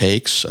bunch of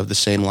takes of the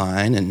same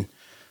line, and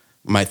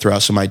we might throw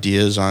out some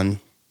ideas on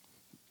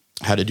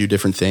how to do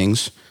different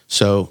things.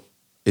 So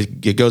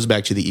it goes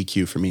back to the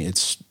EQ for me.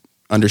 It's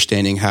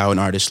understanding how an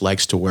artist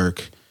likes to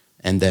work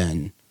and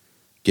then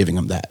giving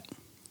them that.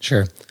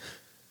 Sure.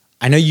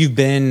 I know you've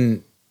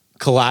been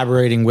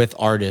collaborating with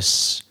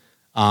artists,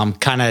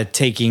 kind of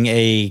taking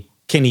a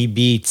Kenny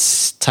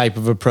Beats type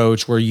of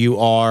approach where you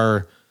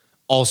are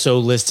also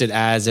listed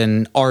as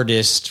an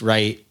artist,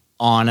 right,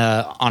 on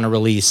a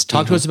release.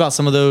 Talk to us about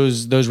some of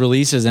those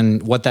releases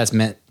and what that's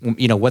meant,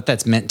 what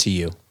that's meant to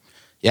you.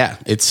 Yeah,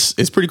 it's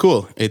pretty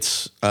cool.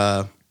 It's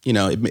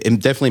it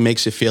definitely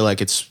makes it feel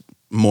like it's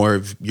more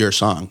of your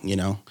song,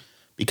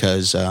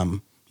 because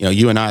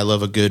you and I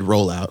love a good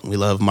rollout. We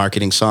love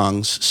marketing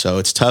songs, so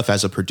it's tough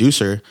as a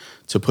producer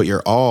to put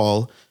your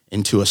all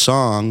into a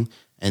song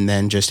and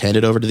then just hand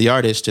it over to the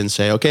artist and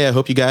say, okay, I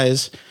hope you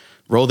guys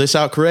roll this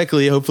out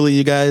correctly. Hopefully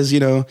you guys,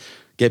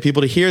 get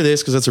people to hear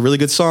this because that's a really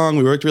good song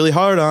we worked really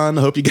hard on.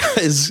 I hope you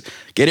guys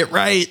get it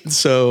right.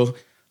 So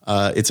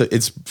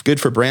it's good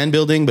for brand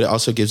building, but it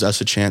also gives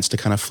us a chance to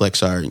kind of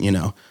flex our,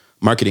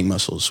 marketing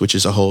muscles, which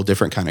is a whole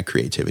different kind of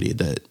creativity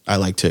that I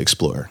like to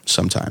explore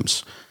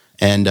sometimes.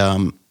 And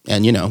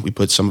we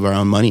put some of our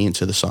own money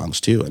into the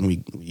songs too. And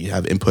we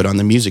have input on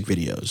the music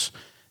videos,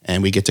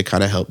 and we get to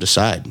kind of help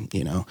decide,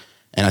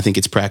 And I think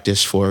it's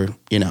practice for,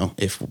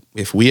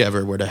 if we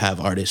ever were to have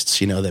artists,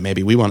 that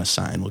maybe we want to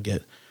sign, we'll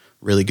get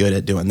really good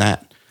at doing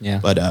that. Yeah.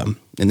 But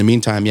in the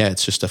meantime, yeah,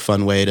 it's just a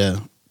fun way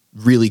to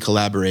really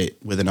collaborate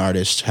with an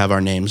artist, have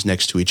our names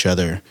next to each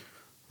other,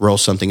 roll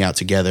something out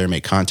together,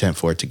 make content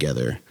for it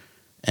together,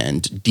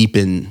 and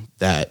deepen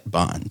that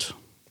bond.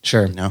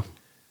 Sure. You know?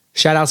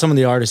 Shout out some of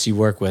the artists you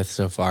work with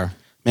so far.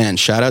 Man,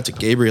 shout out to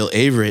Gabriel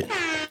Averett.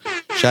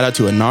 Shout out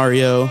to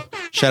H3NRY.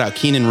 Shout out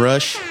Keenan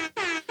Rush.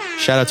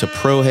 Shout out to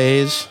Pro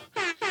Hayes.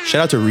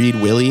 Shout out to Reed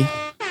Willie.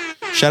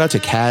 Shout out to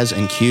Kaz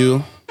and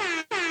Q.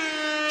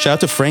 Shout out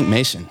to Frank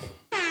Mason.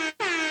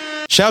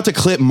 Shout out to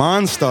Clip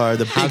Monstar,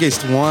 the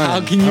biggest one.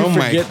 How can you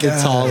forget the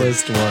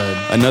tallest one?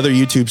 Another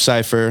YouTube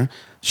cypher,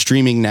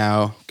 streaming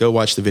now. Go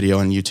watch the video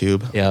on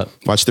YouTube. Yeah.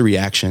 Watch the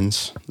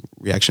reactions.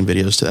 Reaction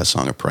videos to that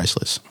song are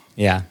priceless.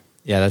 Yeah.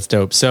 Yeah, that's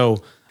dope.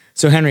 So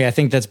Henry, I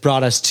think that's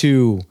brought us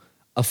to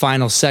a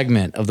final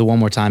segment of the One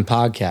More Time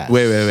podcast.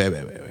 Wait.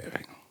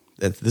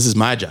 This is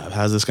my job.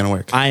 How's this going to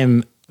work? I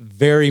am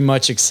very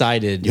much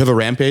excited. You have a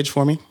rampage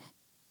for me?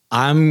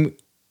 I'm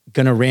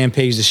going to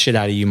rampage the shit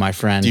out of you, my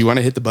friend. Do you want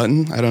to hit the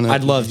button? I don't know.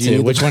 I'd love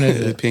to. Which one is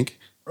it? Pink?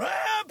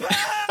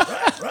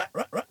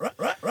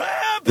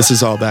 This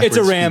is all backwards.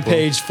 It's a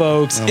rampage,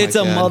 people. folks. Oh it's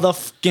a God.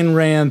 motherfucking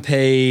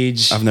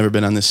rampage. I've never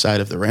been on this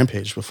side of the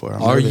rampage before.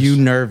 Are you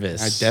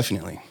nervous? I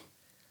definitely.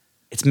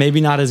 It's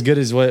maybe not as good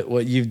as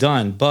what you've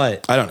done,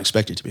 but I don't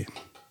expect it to be.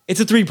 it's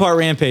a 3-part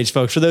rampage,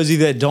 folks. For those of you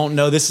that don't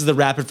know, this is the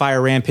rapid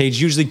fire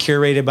rampage, usually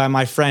curated by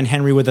my friend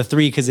Henry with a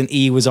 3 because an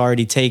E was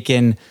already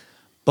taken.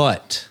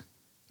 But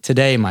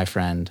today, my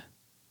friend,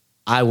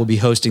 I will be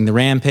hosting the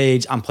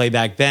rampage. I'm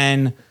Playback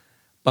Ben.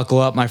 Buckle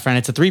up, my friend.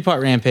 It's a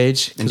 3-part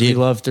rampage. Indeed.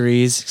 We love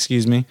 3s.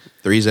 Excuse me.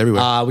 3s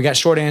everywhere. We got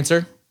short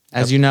answer,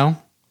 as you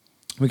know.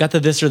 We got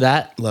the this or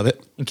that. Love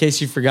it. In case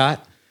you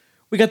forgot.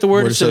 We got the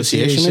word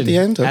association at the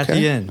end? At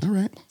Okay. the end. All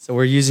right. So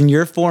we're using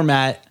your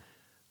format,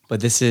 but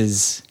this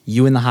is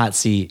you in the hot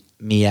seat,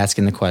 me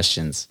asking the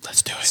questions.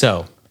 Let's do it.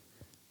 So,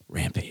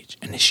 rampage,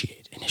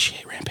 initiate.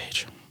 Initiate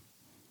rampage.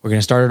 We're going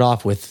to start it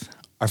off with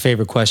our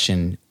favorite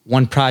question.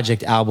 One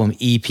project, album,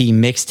 EP,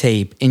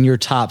 mixtape in your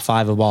top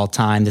 5 of all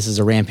time. This is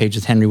a rampage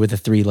with Henry with a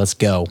 3. Let's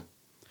go.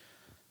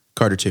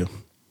 Carter 2.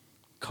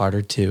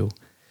 Carter 2.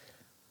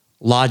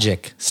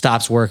 Logic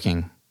stops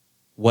working.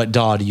 What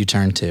DAW do you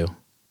turn to?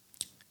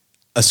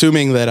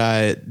 Assuming that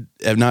I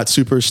am not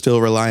super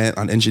still reliant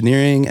on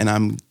engineering and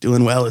I'm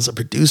doing well as a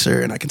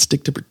producer and I can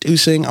stick to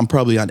producing, I'm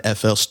probably on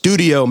FL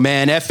Studio,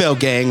 man. FL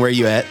Gang, where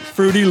you at?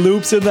 Fruity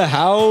Loops in the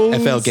house.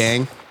 FL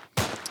Gang.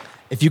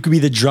 If you could be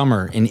the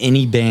drummer in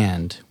any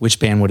band, which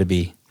band would it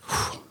be?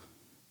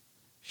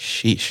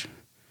 Sheesh.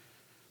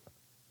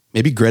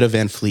 Maybe Greta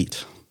Van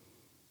Fleet.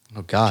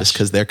 Oh, gosh. Just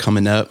because they're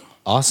coming up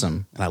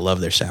Awesome. and I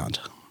love their sound.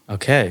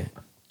 Okay.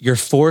 You're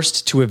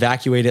forced to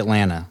evacuate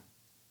Atlanta.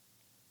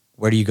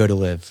 Where do you go to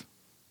live?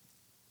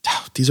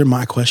 These are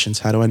my questions.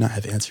 How do I not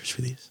have answers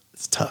for these?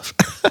 It's tough.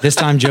 This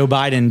time Joe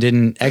Biden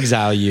didn't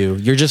exile you.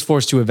 You're just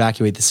forced to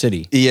evacuate the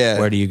city. Yeah.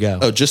 Where do you go?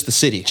 Oh, just the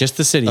city. Just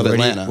the city. Of Where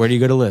Atlanta. where do you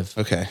go to live?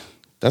 Okay.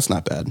 That's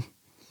not bad.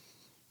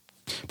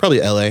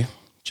 Probably LA.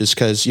 Just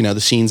because, the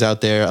scene's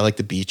out there. I like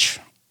the beach.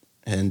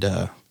 And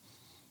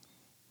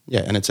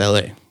yeah, and it's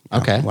LA.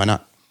 Okay. Why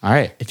not? All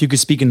right. If you could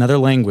speak another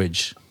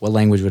language, what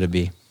language would it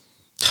be?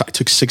 I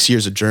took 6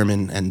 years of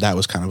German, and that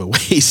was kind of a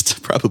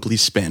waste. Probably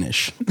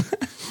Spanish.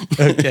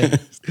 Okay.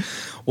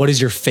 What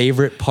is your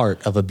favorite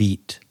part of a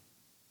beat?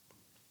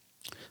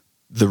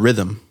 The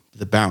rhythm,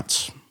 the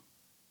bounce.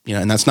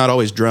 And that's not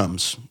always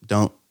drums.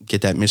 Don't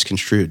get that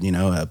misconstrued.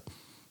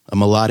 A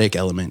melodic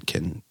element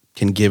can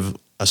give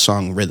a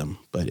song rhythm,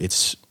 but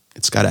it's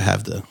got to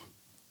have the,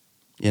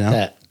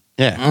 That.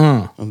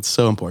 Yeah. It's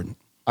so important.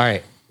 All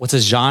right. What's a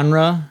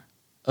genre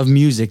of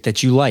music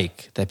that you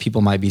like that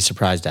people might be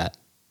surprised at?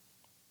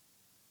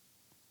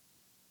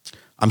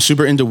 I'm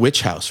super into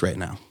Witch House right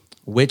now.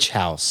 Witch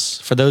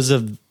House. For those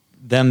of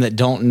them that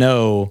don't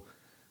know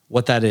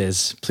what that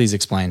is, please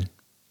explain.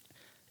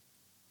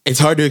 It's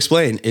hard to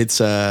explain. It's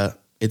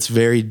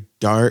very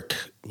dark,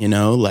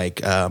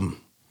 like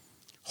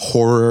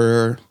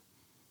horror,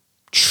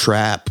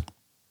 trap,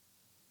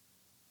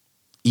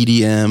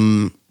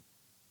 EDM.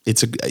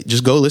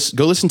 Just go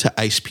listen to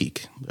Ice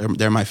Peak.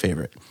 They're my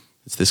favorite.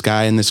 It's this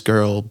guy and this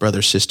girl,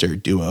 brother sister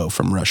duo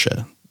from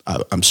Russia.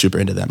 I'm super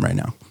into them right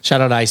now. Shout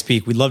out to Ice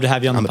Peak. We'd love to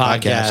have you on the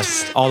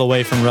podcast all the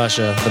way from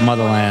Russia, the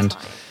motherland.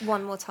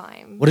 One more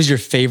time. What is your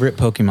favorite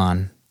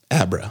Pokemon?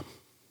 Abra.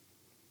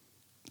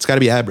 It's got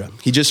to be Abra.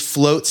 He just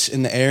floats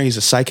in the air. He's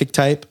a psychic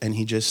type, and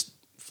he just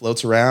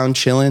floats around,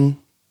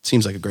 chilling.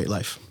 Seems like a great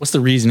life. What's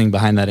the reasoning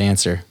behind that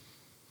answer?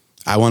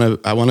 I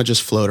want to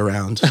just float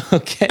around.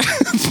 Okay.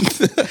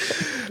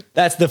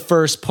 That's the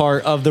first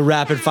part of the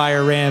rapid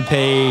fire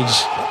rampage.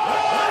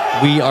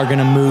 We are going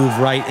to move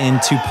right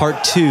into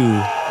part 2,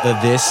 the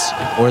this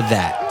or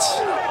that.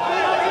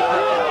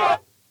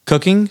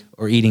 Cooking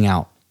or eating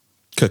out?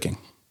 Cooking.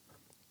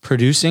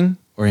 Producing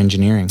or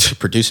engineering?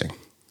 Producing.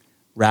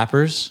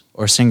 Rappers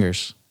or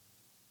singers?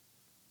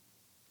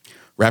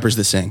 Rappers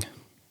that sing.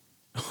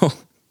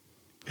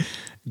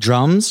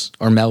 Drums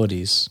or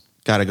melodies?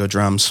 Gotta go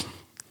drums.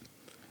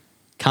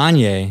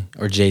 Kanye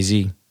or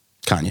Jay-Z?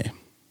 Kanye.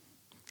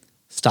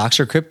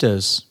 Stocks or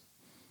cryptos?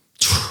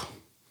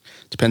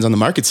 Depends on the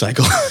market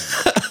cycle.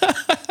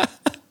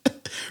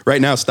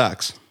 Right now,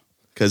 stocks,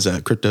 because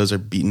cryptos are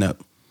beaten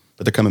up,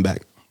 but they're coming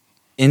back.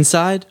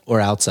 Inside or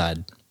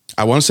outside?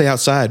 I want to say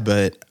outside,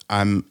 but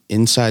I'm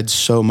inside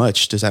so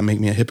much. Does that make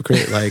me a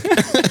hypocrite? Like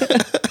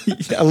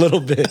A little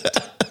bit.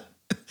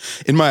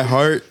 In my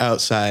heart,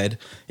 outside.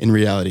 In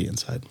reality,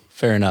 inside.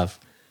 Fair enough.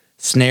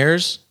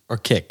 Snares or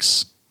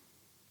kicks?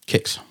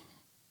 Kicks.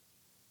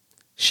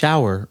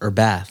 Shower or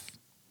bath?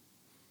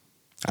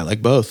 I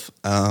like both.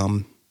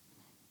 I'll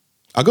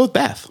go with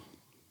bath.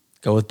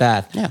 Go with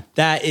bath. Yeah.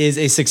 That is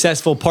a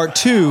successful part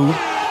 2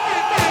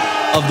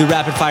 of the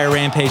Rapid Fire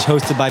Rampage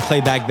hosted by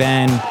Playback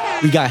Ben.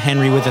 We got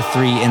Henry with a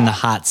 3 in the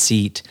hot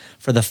seat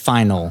for the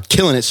final.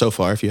 Killing it so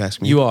far, if you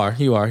ask me. You are.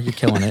 You're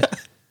killing it.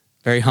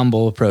 Very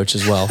humble approach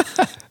as well.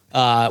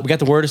 We got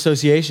the word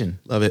association.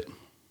 Love it.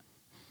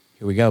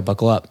 Here we go.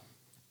 Buckle up.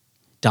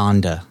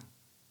 Donda.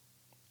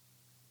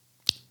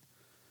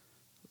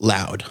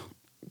 Loud.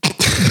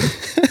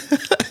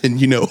 And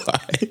you know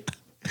why.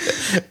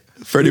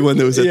 For anyone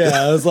that was at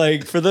I was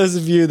like, for those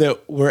of you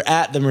that were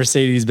at the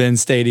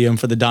Mercedes-Benz Stadium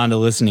for the Donda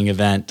listening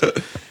event,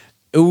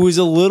 it was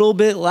a little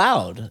bit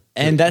loud.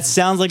 And that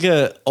sounds like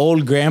a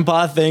old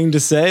grandpa thing to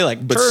say, like,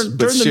 turn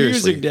the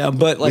music down.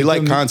 But like, we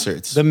like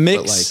concerts. The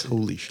mix, but like,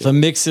 holy shit. The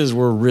mixes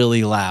were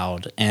really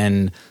loud.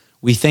 And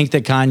we think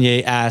that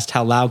Kanye asked,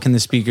 how loud can the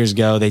speakers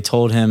go? They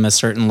told him a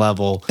certain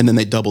level. And then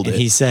they doubled it.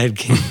 He said,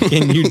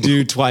 can you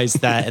do twice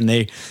that? And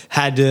they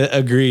had to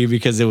agree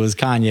because it was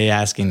Kanye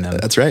asking them.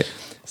 That's right.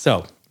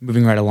 So,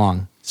 moving right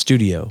along.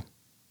 Studio.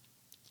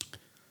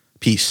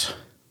 Peace.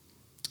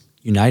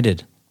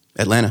 United.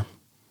 Atlanta.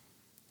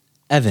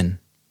 Evan.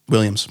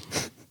 Williams.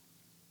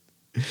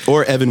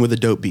 Or Evan with a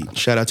dope beat.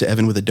 Shout out to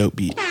Evan with a dope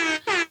beat.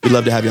 We'd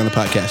love to have you on the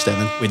podcast,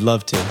 Evan. We'd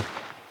love to.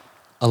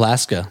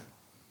 Alaska.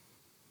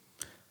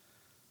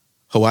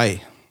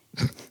 Hawaii.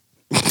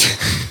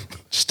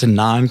 Just a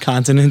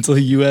non-continental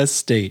U.S.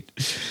 state.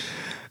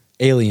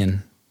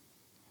 Alien.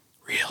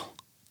 Real.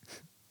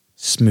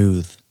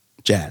 Smooth.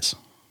 Jazz.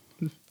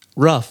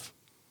 Rough.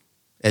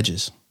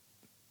 Edges.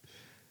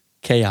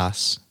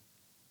 Chaos.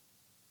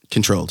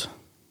 Controlled.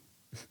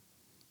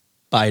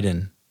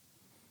 Biden.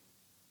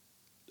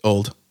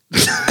 Old.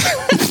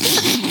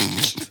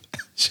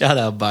 Shout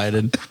out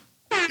Biden.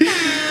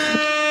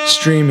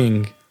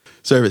 Streaming.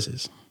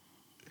 Services.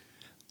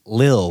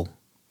 Lil.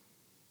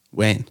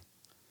 Wayne.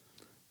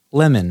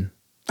 Lemon.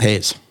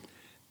 Hayes.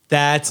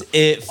 That's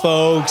it,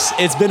 folks.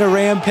 It's been a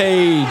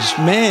rampage.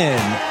 Man.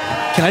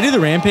 Can I do the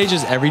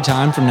rampages every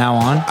time from now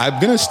on? I'm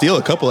going to steal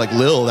a couple like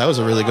Lil. That was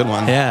a really good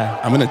one. Yeah.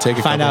 I'm going to take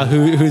a Find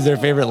couple. out who's their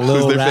favorite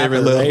Lil Who's their rapper,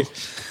 favorite Lil.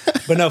 right?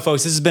 But no,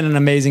 folks, this has been an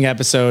amazing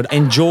episode.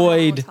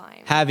 Enjoyed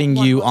having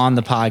you on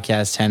the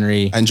podcast,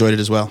 Henry. I enjoyed it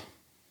as well.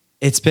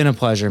 It's been a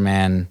pleasure,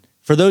 man.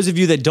 For those of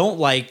you that don't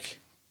like,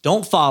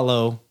 don't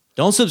follow,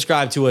 don't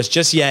subscribe to us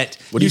just yet,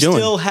 What are you doing?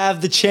 Still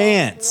have the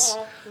chance.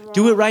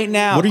 Do it right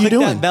now. What are you Click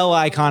doing? that bell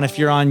icon if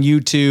you're on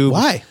YouTube.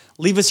 Why?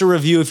 Leave us a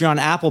review if you're on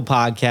Apple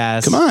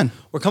Podcasts. Come on.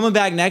 We're coming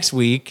back next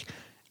week.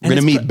 We're going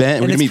to meet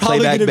Ben. We're going to meet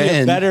Playback Be a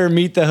Ben. better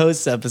Meet the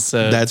Hosts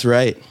episode. That's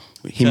right.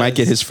 He might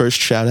get his first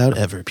shout out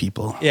ever,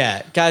 people.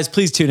 Yeah. Guys,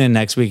 please tune in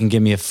next week and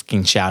give me a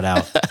fucking shout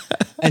out.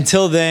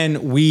 Until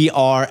then, we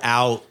are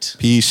out.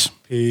 Peace.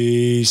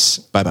 Peace.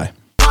 Bye-bye.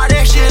 Pop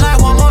that shit like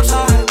one more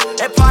time.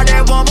 They pop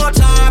that one more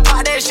time.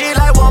 Pop that shit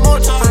like one more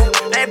time.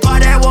 They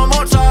pop that one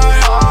more time.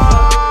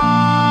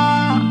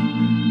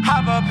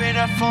 Hop up in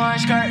a foreign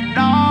skirt,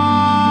 no.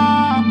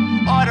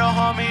 All the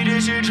homie,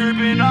 this shit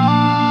tripping,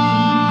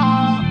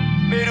 no.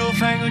 Middle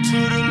finger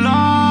to the law.